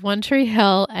as One Tree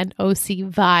Hill and OC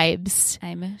vibes.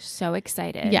 I'm so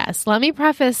excited. Yes. Let me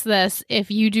preface this.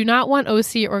 If you do not want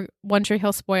OC or One Tree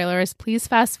Hill spoilers, please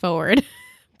fast forward.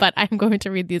 But I'm going to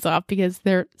read these off because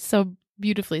they're so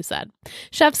beautifully said.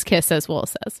 Chef's kiss, as Will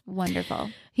says.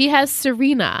 Wonderful. He has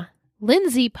Serena,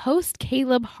 Lindsay post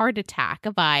Caleb heart attack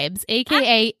vibes,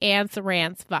 aka Ants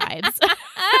Rants vibes.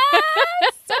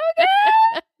 So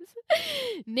good.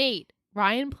 Nate,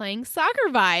 Ryan playing soccer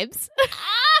vibes.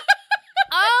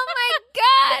 Oh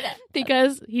my God.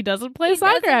 Because he doesn't play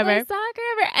soccer ever.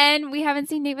 And we haven't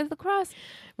seen Nate with lacrosse.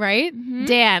 Right? Mm-hmm.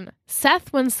 Dan,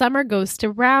 Seth when summer goes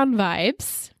to round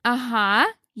vibes. Uh-huh.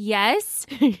 Yes.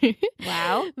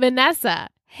 Wow. Vanessa,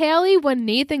 Haley when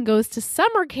Nathan goes to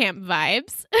summer camp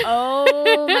vibes.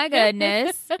 Oh my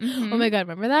goodness. Mm-hmm. Oh my God,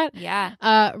 remember that?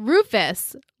 Yeah.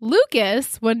 Rufus,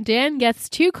 Lucas when Dan gets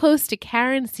too close to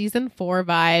Karen season 4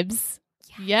 vibes.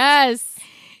 Yes.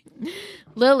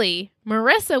 Lily,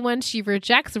 Marissa when she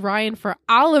rejects Ryan for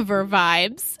Oliver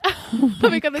vibes. Oh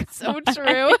my God, that's so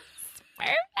true.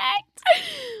 Perfect.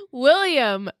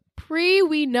 William,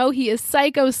 we know he is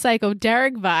psycho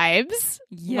Derek vibes.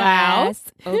 Yes.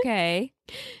 Wow. Okay.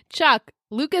 Chuck,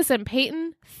 Lucas and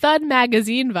Peyton, Thud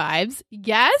Magazine vibes.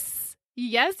 Yes.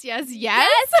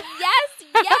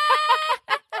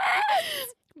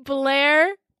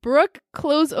 Blair, Brooke,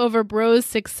 Close Over Bros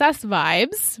success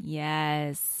vibes.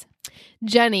 Yes.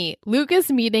 Jenny, Lucas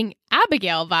meeting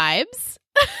Abigail vibes.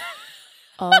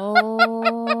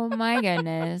 Oh my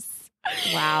goodness.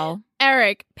 Wow.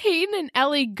 Eric, Peyton and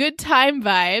Ellie good time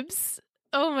vibes.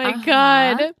 Oh my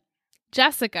God.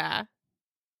 Jessica,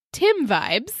 Tim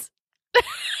vibes.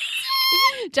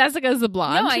 Jessica's the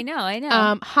blonde. No, I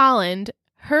know. Holland,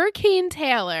 Hurricane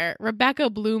Taylor, Rebecca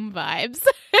Bloom vibes.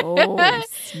 Oh,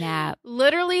 snap.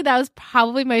 Literally, that was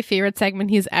probably my favorite segment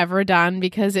he's ever done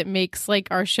because it makes like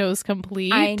our shows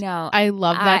complete. I know. I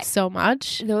love that so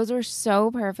much. Those were so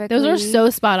perfect. Those are so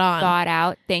spot on. Thought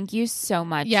out. Thank you so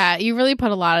much. Yeah, you really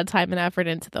put a lot of time and effort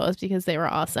into those because they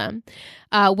were awesome.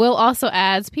 Will also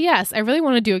adds, P.S. I really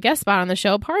want to do a guest spot on the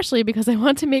show, partially because I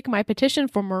want to make my petition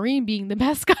for Maureen being the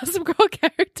best Gossip Girl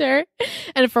character,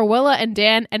 and for Willa and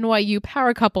Dan NYU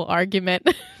power couple argument.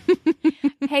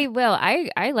 Hey, Will,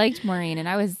 I liked Maureen, and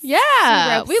I was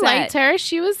we liked her.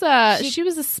 She was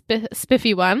a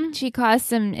spiffy one. She caused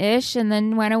some ish and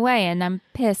then went away, and I'm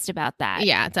pissed about that.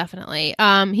 Yeah, definitely.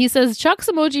 He says Chuck's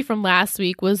emoji from last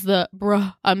week was the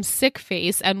bruh, I'm sick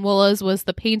face, and Willa's was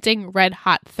the painting red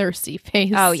hot thirsty face.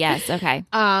 Oh yes, okay.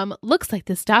 Looks like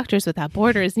this Doctors Without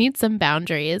Borders needs some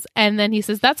boundaries. And then he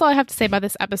says, that's all I have to say about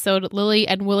this episode. Lily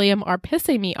and William are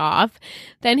pissing me off.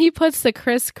 Then he puts the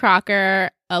Chris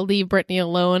Crocker leave Brittany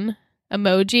alone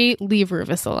emoji, leave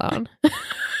Rufus alone.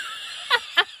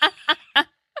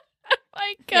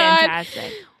 My God.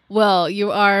 Fantastic. Well,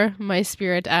 you are my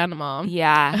spirit animal.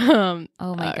 Yeah.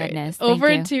 Oh my goodness. Right.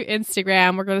 Over to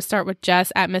Instagram. We're going to start with Jess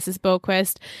at Mrs.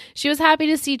 Boquist. She was happy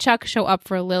to see Chuck show up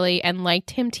for Lily and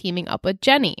liked him teaming up with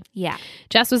Jenny. Yeah.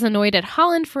 Jess was annoyed at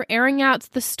Holland for airing out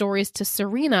the stories to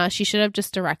Serena. She should have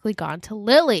just directly gone to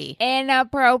Lily.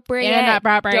 Inappropriate.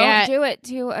 Don't do it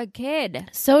to a kid.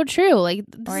 So true. Like,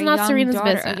 this is not Serena's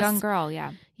business. A young girl,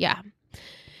 yeah. Yeah.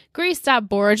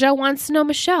 Grease.Borgia wants to know,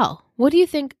 Michelle, what do you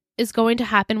think is going to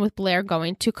happen with Blair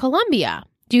going to Columbia?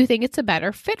 Do you think it's a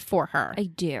better fit for her? I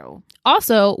do.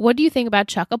 Also, what do you think about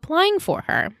Chuck applying for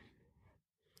her?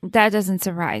 That doesn't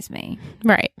surprise me.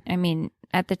 Right. I mean,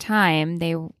 at the time,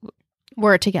 they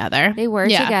were together. They were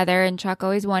together, and Chuck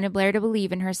always wanted Blair to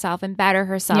believe in herself and better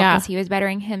herself because he was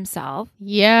bettering himself.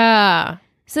 Yeah.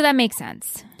 So that makes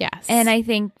sense. Yes. And I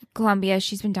think Columbia,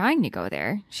 she's been dying to go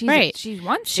there. She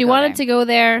wanted to go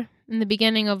there in the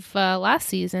beginning of last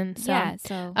season. So. Yeah.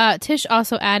 So Tish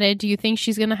also added, do you think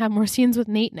she's going to have more scenes with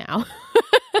Nate now?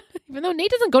 Even though Nate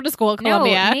doesn't go to school at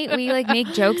Columbia. No, Nate, we make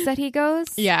jokes that he goes.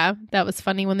 Yeah. That was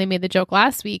funny when they made the joke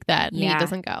last week that Nate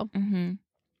doesn't go. Mm-hmm.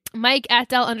 Mike at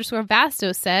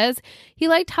Del_Vasto says he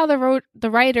liked how the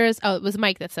writers, it was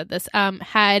Mike that said this,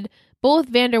 had both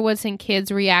Vanderwoodson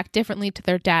kids react differently to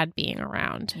their dad being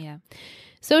around. Yeah.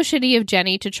 So shitty of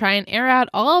Jenny to try and air out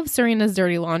all of Serena's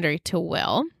dirty laundry to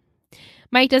Will.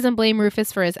 Mike doesn't blame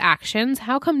Rufus for his actions.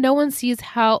 How come no one sees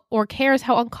how or cares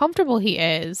how uncomfortable he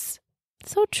is?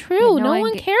 So true. Yeah, no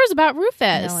one cares about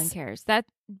Rufus. No one cares.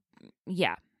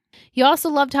 Yeah. He also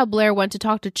loved how Blair went to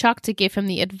talk to Chuck to give him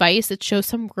the advice that shows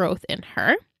some growth in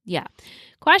her. Yeah.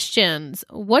 Questions.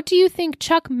 What do you think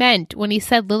Chuck meant when he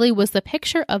said Lily was the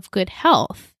picture of good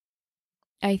health?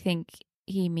 I think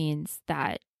he means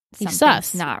that he's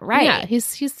something's not right. Yeah,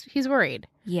 he's worried.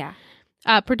 Yeah.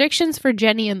 Predictions for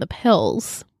Jenny and the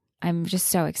pills. I'm just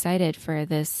so excited for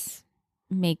this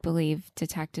make-believe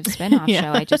detective spinoff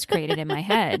show I just created in my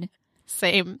head.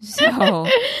 Same. So,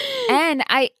 and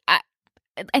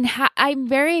I'm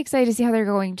very excited to see how they're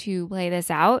going to play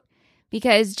this out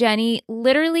because Jenny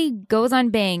literally goes on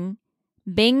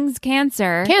Bing's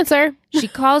cancer. She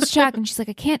calls Chuck and she's like,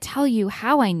 I can't tell you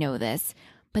how I know this,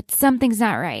 but something's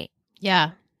not right.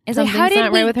 Yeah. It's like, how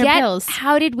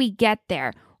did we get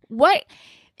there? What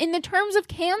in the terms of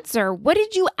cancer, what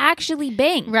did you actually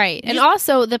bang? Right. And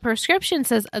also the prescription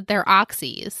says they're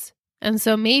oxys. And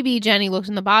so maybe Jenny looked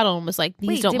in the bottle and was like,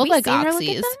 these don't look like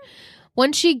oxys.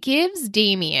 When she gives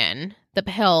Damien the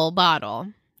pill bottle,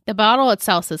 the bottle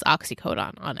itself says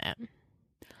oxycodone on it.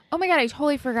 Oh my God, I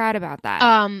totally forgot about that.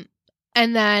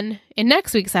 And then in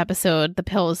next week's episode, the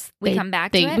pills we come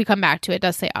back to it. We come back to it. It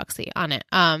does say oxy on it.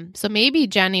 So maybe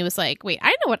Jenny was like, wait, I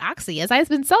know what oxy is. I've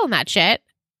been selling that shit.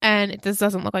 And this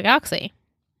doesn't look like oxy.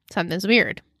 Something's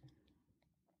weird.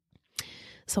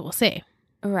 So we'll see.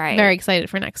 Right. Very excited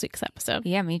for next week's episode.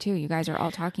 Yeah, me too. You guys are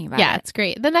all talking about it. Yeah, it's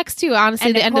great. The next two,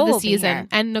 honestly, the end of the season.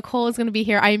 And Nicole is going to be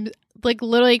here. I'm like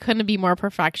literally couldn't be more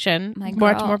perfection. Much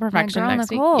more perfection next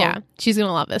Nicole. week. Yeah, she's going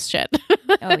to love this shit.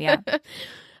 Oh, yeah.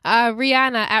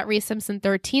 Rihanna at Reese Simpson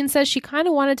 13 says she kind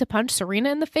of wanted to punch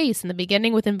Serena in the face in the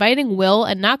beginning with inviting Will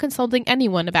and not consulting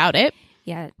anyone about it.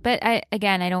 Yeah, but I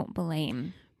don't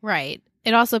blame. Right.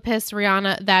 It also pissed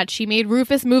Rihanna that she made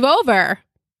Rufus move over.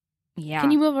 Yeah.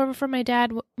 Can you move over for my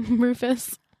dad,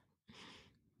 Rufus?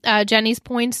 Jenny's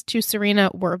points to Serena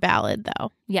were valid,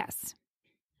 though. Yes.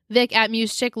 Vic at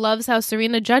Muse Chick loves how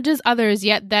Serena judges others,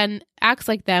 yet then acts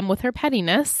like them with her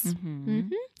pettiness. Mm-hmm.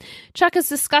 Chuck is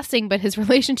disgusting, but his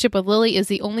relationship with Lily is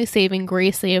the only saving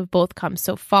grace they have both come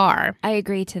so far. I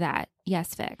agree to that.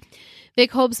 Yes, Vic.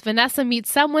 Vic hopes Vanessa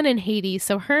meets someone in Haiti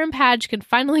so her and Padge can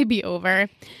finally be over.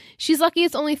 She's lucky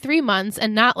it's only 3 months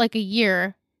and not like a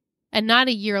year. And not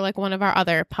a year like one of our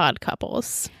other pod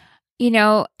couples. You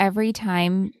know, every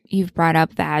time you've brought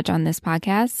up Vag on this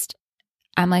podcast,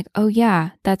 I'm like, oh, yeah,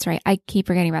 that's right. I keep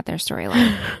forgetting about their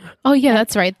storyline. Oh, yeah,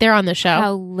 that's right. They're on the show.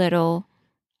 How little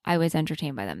I was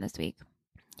entertained by them this week.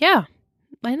 Yeah,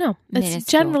 I know. It's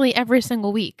generally every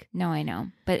single week. No, I know.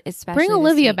 But especially bring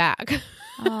Olivia back.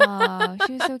 Oh,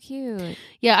 she was so cute.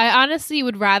 Yeah, I honestly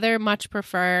would much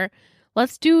prefer,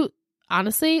 let's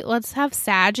have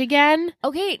Sag again.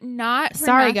 Okay, not for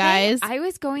Sorry, nothing. guys. I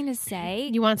was going to say...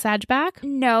 You want Sag back?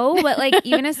 No, but like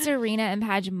even a Serena and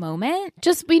Padge moment.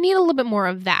 We need a little bit more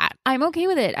of that. I'm okay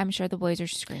with it. I'm sure the boys are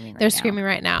screaming They're screaming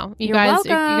right now. You're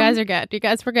welcome. You guys are good. You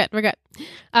guys, we're good. We're good.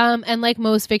 And like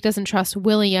most, Vic doesn't trust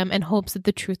William and hopes that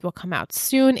the truth will come out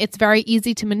soon. It's very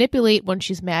easy to manipulate when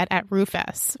she's mad at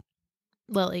Rufus.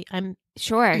 Lily, I'm...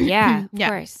 Sure, yeah, yeah.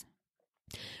 Of course.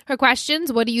 Her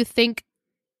questions, what do you think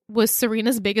was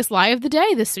Serena's biggest lie of the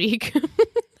day this week?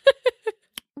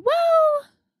 Well,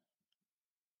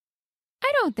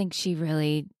 I don't think she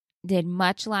really did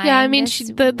much lying. Yeah, I mean,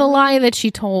 the lie that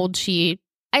she told, I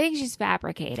think she's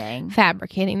fabricating.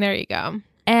 There you go.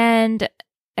 And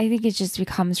I think it just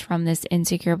comes from this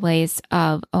insecure place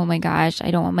of, oh my gosh,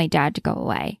 I don't want my dad to go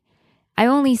away. I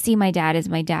only see my dad as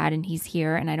my dad and he's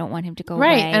here and I don't want him to go away.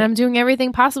 Right, and I'm doing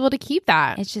everything possible to keep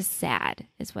that. It's just sad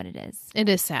is what it is. It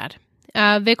is sad.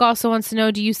 Vic also wants to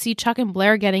know, do you see Chuck and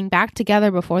Blair getting back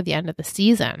together before the end of the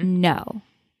season? No.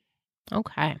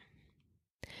 Okay.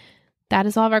 That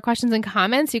is all of our questions and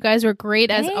comments. You guys were great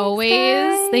as always.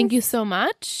 Guys. Thank you so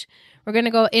much. We're going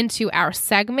to go into our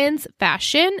segments,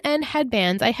 fashion, and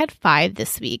headbands. I had 5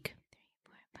 this week.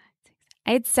 3, 4, 5, 6.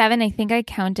 I had 7. I think I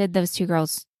counted those 2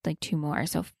 girls like 2 more,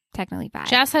 so technically 5.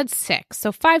 Jess had 6,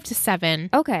 so 5 to 7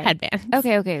 headbands.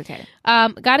 Okay.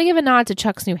 Gotta give a nod to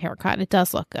Chuck's new haircut. It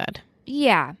does look good.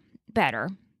 Yeah, better.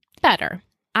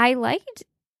 I liked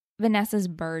Vanessa's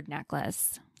bird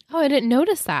necklace. Oh, I didn't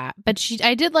notice that. But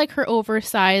I did like her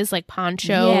oversized like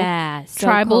poncho so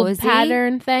tribal cozy.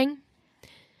 pattern thing.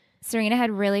 Serena had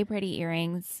really pretty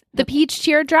earrings. The peach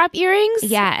teardrop earrings?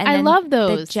 Yeah. And I love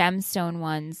those. The gemstone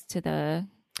ones to the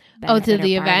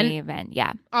event.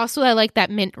 Yeah. Also, I like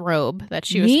that mint robe that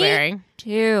she was wearing.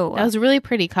 Too. That was a really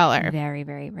pretty color. Very,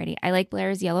 very pretty. I like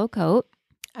Blair's yellow coat.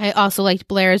 I also liked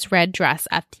Blair's red dress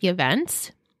at the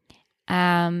event.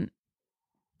 And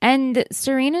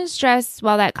Serena's dress,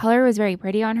 while that color was very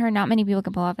pretty on her, not many people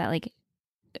can pull off that like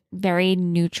very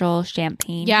neutral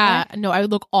champagne. Yeah, color. no, I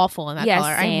would look awful in that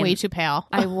color. Same. I'm way too pale.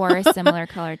 I wore a similar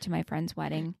color to my friend's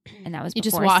wedding, and that was it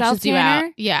before just washes you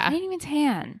out. Yeah, I didn't even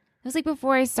tan. It was like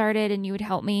before I started, and you would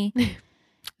help me.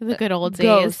 The good old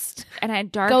ghost. days. And I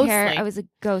had dark Ghostly. hair. I was a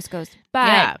ghost.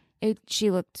 But she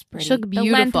looked pretty. She looked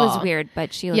beautiful. The length was weird,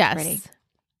 but she looked pretty.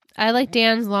 I like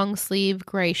Dan's long sleeve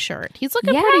gray shirt. He's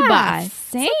looking pretty buff.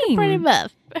 Same. Pretty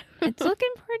buff. It's looking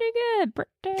pretty good.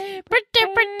 Pretty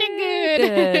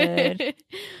good.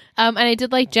 And I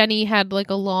did like Jenny had like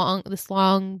this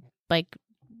long like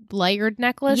layered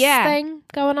necklace thing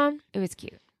going on. It was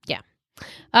cute. Yeah.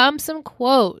 Some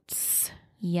quotes.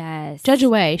 Yes. Judge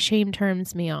away. Shame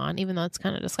turns me on, even though it's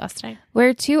kind of disgusting.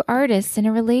 We're 2 artists in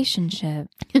a relationship.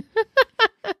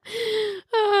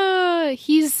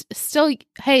 He's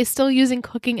still using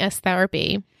cooking as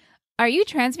therapy. Are you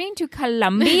transferring to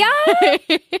Columbia?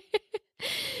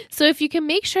 So if you can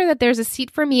make sure that there's a seat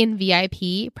for me in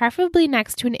VIP, preferably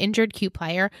next to an injured Q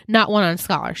player, not one on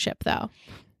scholarship, though.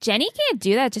 Jenny can't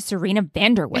do that to Serena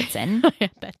Vanderwoodson. I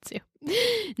bet too.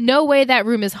 No way that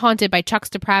room is haunted by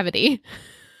Chuck's depravity.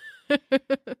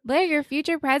 Blair, you're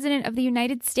future president of the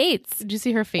United States. Did you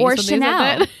see her face? Or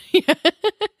Chanel.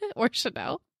 Or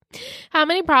Chanel. How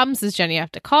many problems does Jenny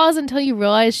have to cause until you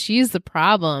realize she's the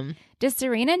problem? Does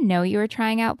Serena know you were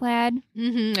trying out plaid?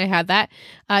 I had that.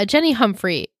 Jenny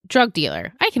Humphrey, drug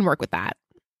dealer. I can work with that.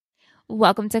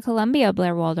 Welcome to Columbia,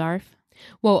 Blair Waldorf.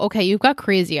 Whoa, okay, you've got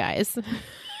crazy eyes.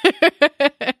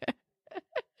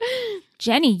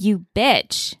 Jenny, you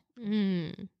bitch.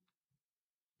 Is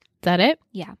that it?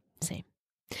 Yeah. Same.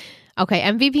 Okay,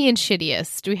 MVP and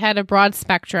shittiest. We had a broad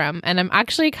spectrum, and I'm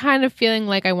actually kind of feeling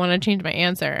like I want to change my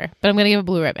answer, but I'm going to give a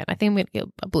blue ribbon. I think I'm going to give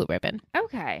a blue ribbon.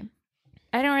 Okay.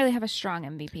 I don't really have a strong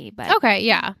MVP, but... Okay,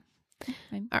 yeah.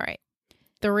 All right.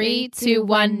 3, 2,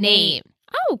 1, name.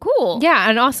 Oh, cool. Yeah,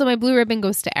 and also my blue ribbon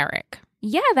goes to Eric.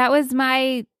 Yeah, that was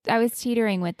I was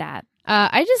teetering with that.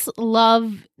 I just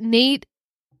love Nate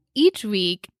each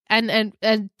week. And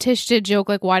Tish did joke,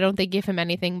 like, why don't they give him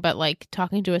anything but, like,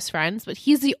 talking to his friends? But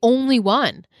he's the only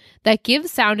one that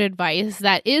gives sound advice,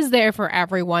 that is there for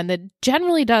everyone, that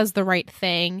generally does the right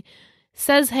thing,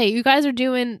 says, hey, you guys are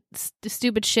doing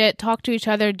stupid shit, talk to each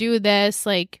other, do this,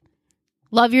 like,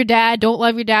 love your dad, don't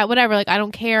love your dad, whatever. Like, I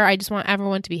don't care. I just want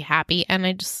everyone to be happy. And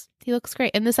he looks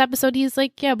great. In this episode, he's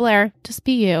like, yeah, Blair, just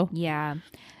be you. Yeah,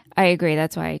 I agree.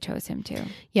 That's why I chose him, too.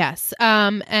 Yes.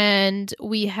 And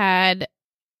we had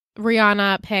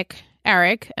Rihanna pick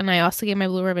Eric, and I also gave my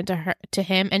blue ribbon to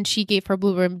him, and she gave her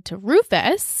blue ribbon to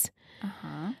Rufus.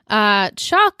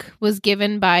 Chuck was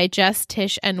given by Jess,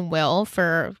 Tish, and Will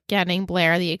for getting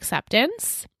Blair the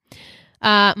acceptance.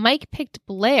 Mike picked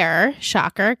Blair,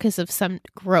 shocker, because of some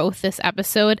growth this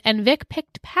episode, and Vic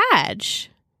picked Padge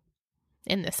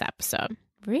in this episode.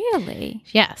 Really?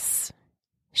 Yes.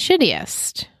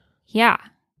 Shittiest. Yeah.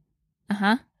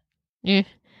 Yeah.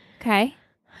 Okay.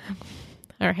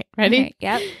 All right, ready? Okay,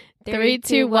 yep. 3,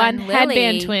 2, 1.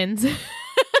 Headband Twins.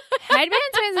 Headband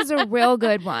Twins is a real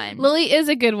good one. Lily is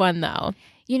a good one, though.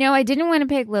 You know, I didn't want to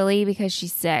pick Lily because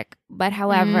she's sick. But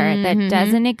however, that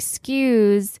doesn't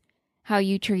excuse how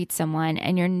you treat someone,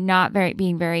 and you're not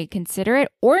being very considerate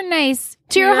or nice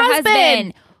to your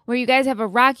husband. Where you guys have a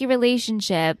rocky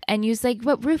relationship, and you're like,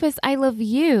 but Rufus, I love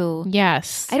you.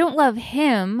 Yes. I don't love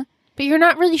him. But you're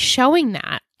not really showing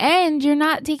that. And you're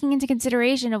not taking into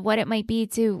consideration of what it might be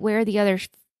to wear the other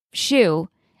shoe.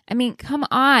 I mean, come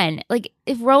on. Like,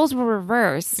 if roles were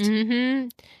reversed.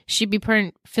 She'd be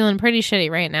feeling pretty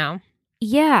shitty right now.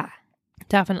 Yeah.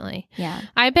 Definitely. Yeah.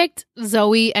 I picked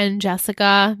Zoe and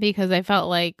Jessica because I felt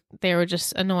like they were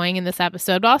just annoying in this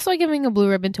episode. But also giving a blue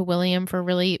ribbon to William for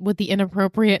really with the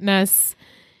inappropriateness.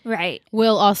 Right.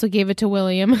 Will also gave it to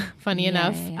William, funny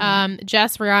enough. Yeah.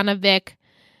 Jess, Rihanna, Vic,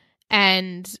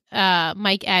 and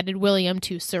Mike added William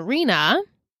to Serena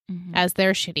as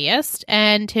their shittiest.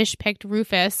 And Tish picked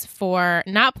Rufus for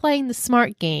not playing the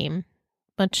smart game.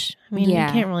 Which, I mean, you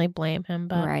can't really blame him.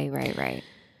 But Right.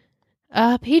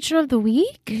 Patron of the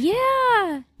week?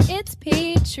 Yeah. It's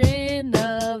Patron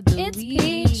of the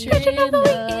week. Patron of the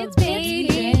week. It's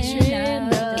Patron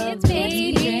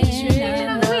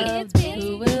of the week.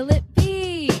 Who will it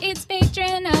be? It's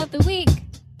Patron of the week.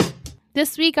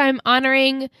 This week I'm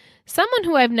honoring someone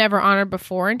who I've never honored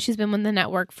before, and she's been with the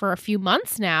network for a few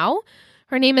months now.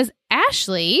 Her name is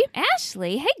Ashley.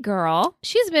 Ashley, hey girl.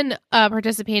 She's been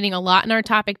participating a lot in our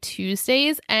Topic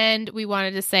Tuesdays, and we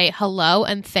wanted to say hello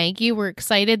and thank you. We're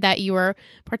excited that you are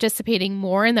participating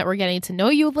more and that we're getting to know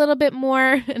you a little bit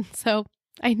more. And so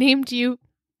I named you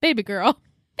Baby Girl.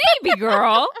 Baby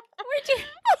girl. Where'd you...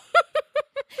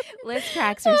 Liz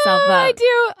cracks herself up. I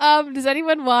do. Does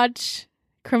anyone watch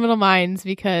Criminal Minds?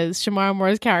 Because Shamara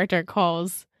Moore's character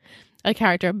calls a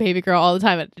character a baby girl all the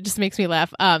time. It just makes me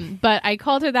laugh. But I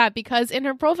called her that because in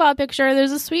her profile picture,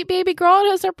 there's a sweet baby girl.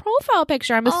 It has her profile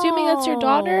picture. I'm assuming that's your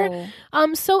daughter.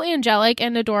 So angelic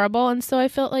and adorable. And so I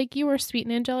felt like you were sweet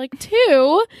and angelic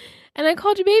too. And I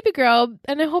called you baby girl.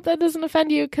 And I hope that doesn't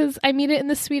offend you because I mean it in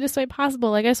the sweetest way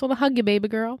possible. Like, I just want to hug you, baby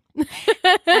girl.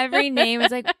 Every name is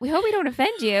like, we hope we don't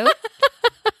offend you.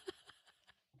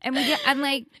 And I'm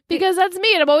like, because that's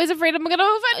me, and I'm always afraid I'm going to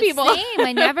offend people. Same.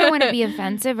 I never want to be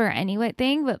offensive or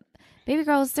anything, but baby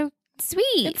girl is so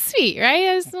sweet. It's sweet,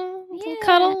 right? Little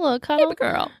cuddle. Baby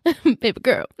girl. Baby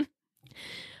girl.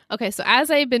 Okay, so as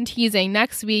I've been teasing,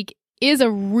 next week is a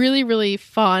really, really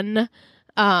fun,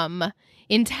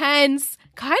 intense,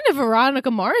 kind of Veronica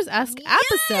Mars-esque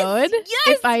episode. Yes,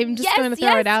 if I'm just going to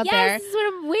throw it out there. This is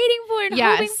what I'm waiting for and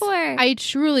hoping for. I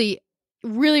truly,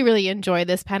 really, really enjoy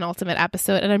this penultimate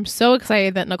episode, and I'm so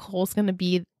excited that Nicole's going to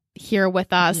be here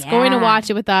with us, going to watch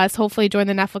it with us, hopefully join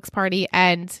the Netflix party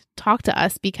and talk to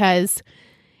us, because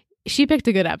she picked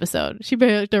a good episode. She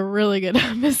picked a really good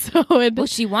episode. Well,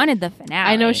 she wanted the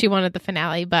finale. I know she wanted the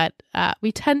finale, but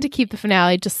we tend to keep the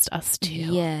finale just us two.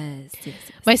 Yes.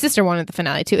 My sister wanted the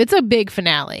finale too. It's a big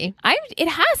finale. It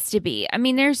has to be. I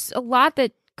mean, there's a lot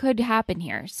that could happen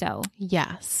here. So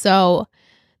yeah. So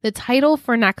the title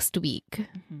for next week,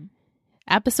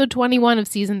 episode 21 of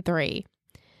season 3,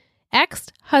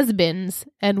 Ex-Husbands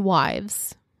and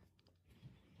Wives.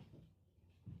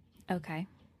 Okay.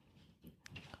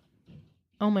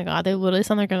 Oh my God, they literally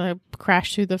sound like they're going to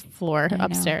crash through the floor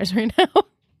upstairs right now.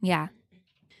 Yeah.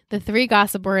 The 3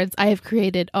 gossip words I have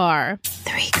created are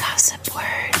 3 gossip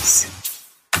words.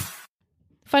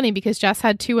 funny because Jess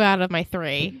had 2 out of my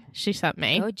 3 she sent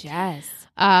me. Oh, Jess.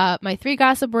 My 3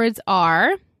 gossip words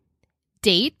are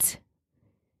date,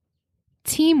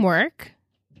 teamwork,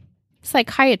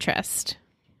 psychiatrist.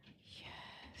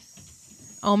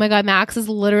 Oh my God, Max is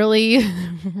literally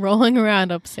rolling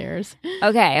around upstairs.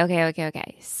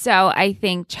 Okay. So I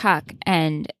think Chuck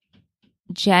and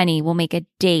Jenny will make a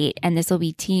date, and this will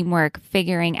be teamwork,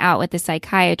 figuring out with the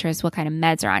psychiatrist what kind of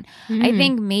meds are on. I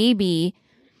think maybe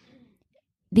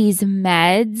these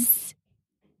meds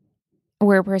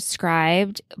were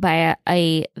prescribed by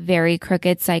a very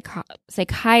crooked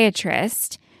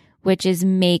psychiatrist, which is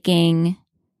making...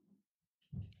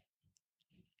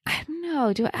 I don't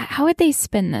know. How would they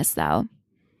spin this, though?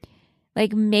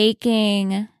 Like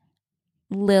making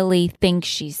Lily think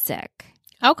she's sick.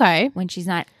 Okay. When she's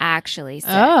not actually sick.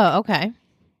 Oh, okay.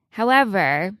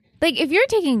 However, like if you're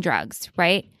taking drugs,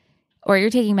 right? Or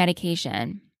you're taking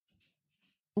medication,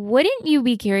 wouldn't you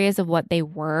be curious of what they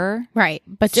were? Right.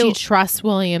 But she trusts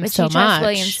William so much. She trusts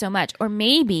William so much. Or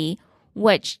maybe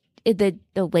what the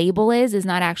label is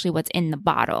not actually what's in the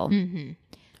bottle. Mm-hmm.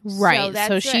 Right.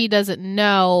 So she doesn't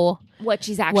know what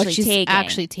she's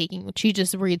actually taking. She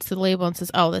just reads the label and says,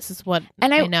 oh, this is what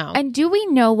I know. And do we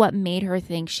know what made her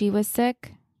think she was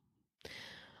sick?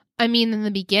 I mean, in the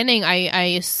beginning, I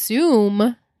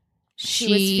assume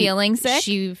she was feeling sick.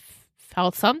 She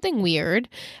felt something weird.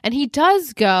 And he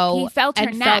does go felt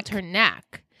her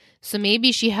neck. So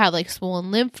maybe she had like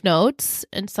swollen lymph nodes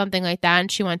and something like that.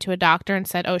 And she went to a doctor and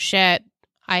said, oh, shit,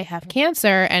 I have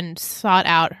cancer, and sought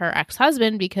out her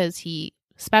ex-husband because he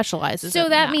specializes in that. So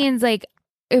that means, like,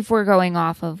 if we're going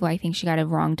off of, I think she got a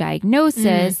wrong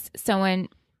diagnosis, someone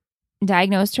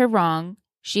diagnosed her wrong,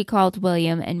 she called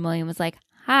William, and William was like,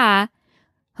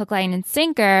 hook, line, and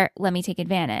sinker, let me take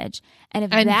advantage.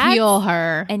 And heal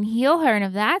her. And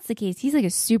if that's the case, he's like a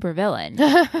super villain,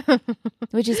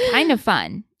 which is kind of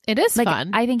fun. It is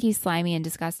fun. I think he's slimy and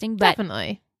disgusting, but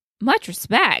definitely. Much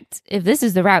respect if this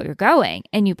is the route you're going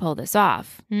and you pull this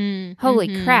off.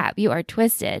 Holy crap, you are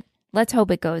twisted. Let's hope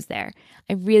it goes there.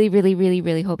 I really, really, really,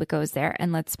 really hope it goes there,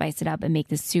 and let's spice it up and make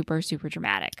this super, super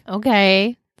dramatic.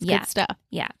 Okay. Good stuff.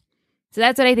 Yeah. So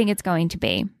that's what I think it's going to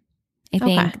be. I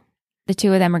think the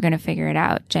 2 of them are going to figure it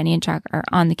out. Jenny and Chuck are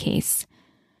on the case,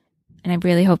 and I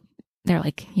really hope they're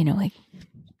like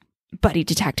buddy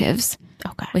detectives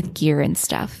with gear and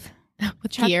stuff.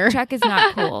 With gear. Chuck is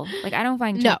not cool. Like, I don't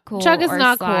find Chuck cool. Chuck is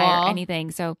not cool or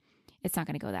anything. So it's not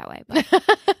going to go that way. But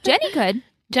Jenny could.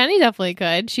 Jenny definitely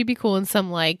could. She'd be cool in some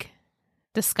like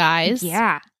disguise.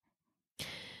 Yeah.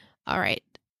 All right.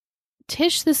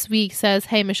 Tish this week says,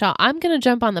 "Hey Michelle, I'm going to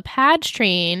jump on the Padge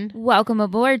train. Welcome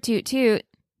aboard, toot toot."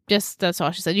 Just that's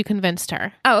all she said. You convinced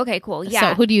her. Oh, okay, cool. Yeah.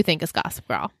 So who do you think is Gossip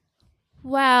Girl?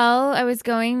 Well,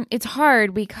 it's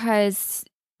hard because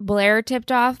Blair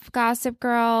tipped off Gossip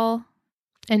Girl.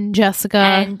 And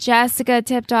Jessica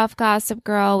tipped off Gossip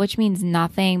Girl, which means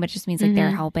nothing, but just means like they're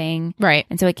helping. Right.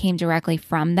 And so it came directly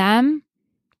from them.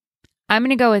 I'm going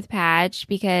to go with Padge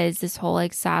because this whole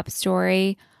like sob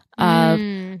story of,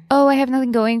 oh, I have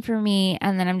nothing going for me.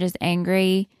 And then I'm just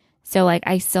angry. So like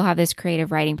I still have this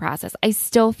creative writing process. I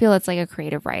still feel it's like a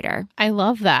creative writer. I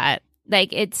love that.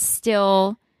 Like it's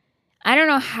still, I don't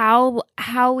know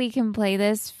how we can play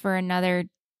this for another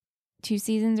 2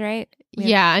 seasons, right?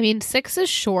 Yeah, I mean 6 is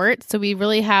short, so we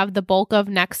really have the bulk of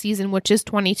next season, which is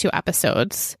 22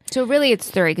 episodes. So really it's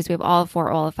 3 because we have all of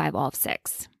 4, all of 5, all of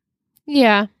 6.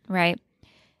 Yeah. Right?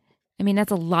 I mean,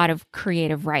 that's a lot of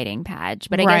creative writing, Padge.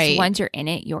 But I guess once you're in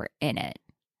it, you're in it.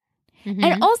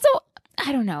 And also,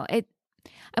 I don't know.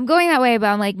 I'm going that way, but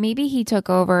I'm like, maybe he took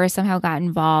over or somehow got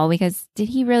involved because did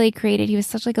he really create it? He was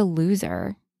such like a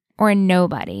loser or a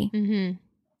nobody.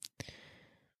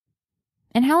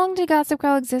 And how long did Gossip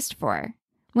Girl exist for?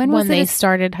 When they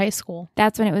started high school.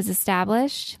 That's when it was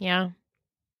established? Yeah.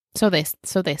 So they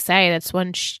say that's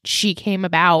when she came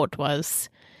about, was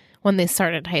when they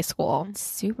started high school. It's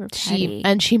super petty.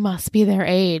 She must be their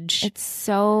age. It's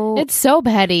so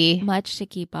petty. Much to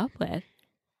keep up with.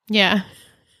 Yeah.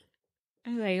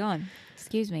 Like on.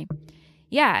 Excuse me.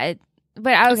 Yeah.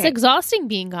 But it's exhausting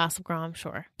being Gossip Girl, I'm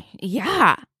sure.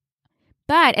 Yeah.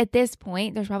 But at this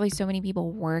point, there's probably so many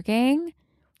people working.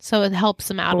 So it helps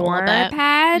them out a little bit.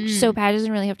 Padge. So Padge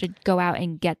doesn't really have to go out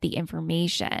and get the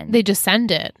information. They just send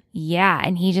it. Yeah.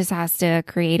 And he just has to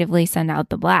creatively send out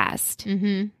the blast.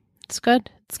 Mm-hmm. It's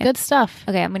good. It's good stuff.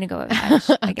 Okay. I'm going to go with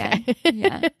Padge again.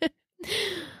 Yeah.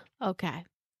 Okay.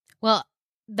 Well,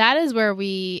 that is where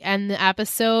we end the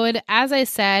episode. As I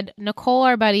said, Nicole,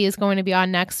 our buddy, is going to be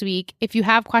on next week. If you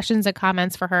have questions and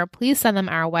comments for her, please send them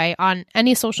our way on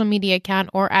any social media account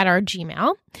or at our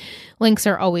Gmail. Links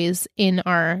are always in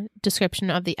our description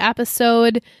of the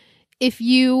episode. If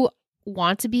you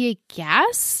want to be a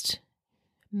guest,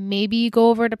 maybe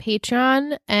go over to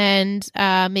Patreon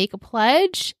and make a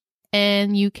pledge,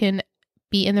 and you can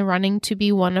be in the running to be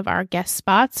one of our guest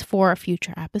spots for a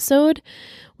future episode.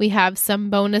 We have some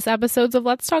bonus episodes of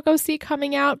Let's Talk OC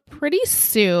coming out pretty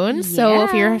soon. Yeah. So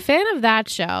if you're a fan of that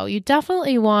show, you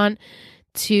definitely want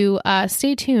to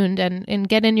stay tuned and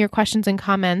get in your questions and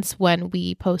comments when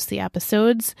we post the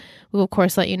episodes. We will, of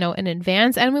course, let you know in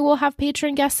advance, and we will have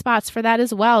Patreon guest spots for that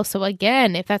as well. So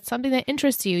again, if that's something that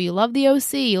interests you, you love the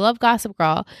OC, you love Gossip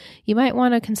Girl, you might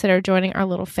want to consider joining our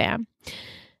little fam.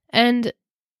 And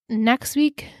next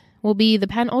week will be the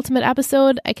penultimate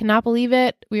episode. I cannot believe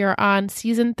it. We are on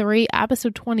season 3,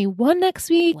 episode 21 next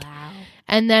week. Wow.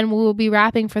 And then we will be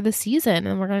wrapping for the season,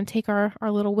 and we're going to take our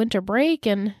little winter break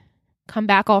and come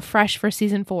back all fresh for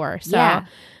season 4. So, yeah.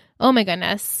 Oh my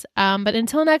goodness. But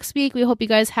until next week, we hope you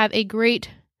guys have a great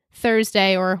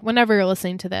Thursday, or whenever you're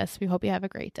listening to this. We hope you have a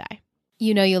great day.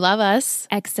 You know you love us.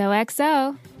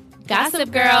 XOXO.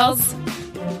 Gossip Girls.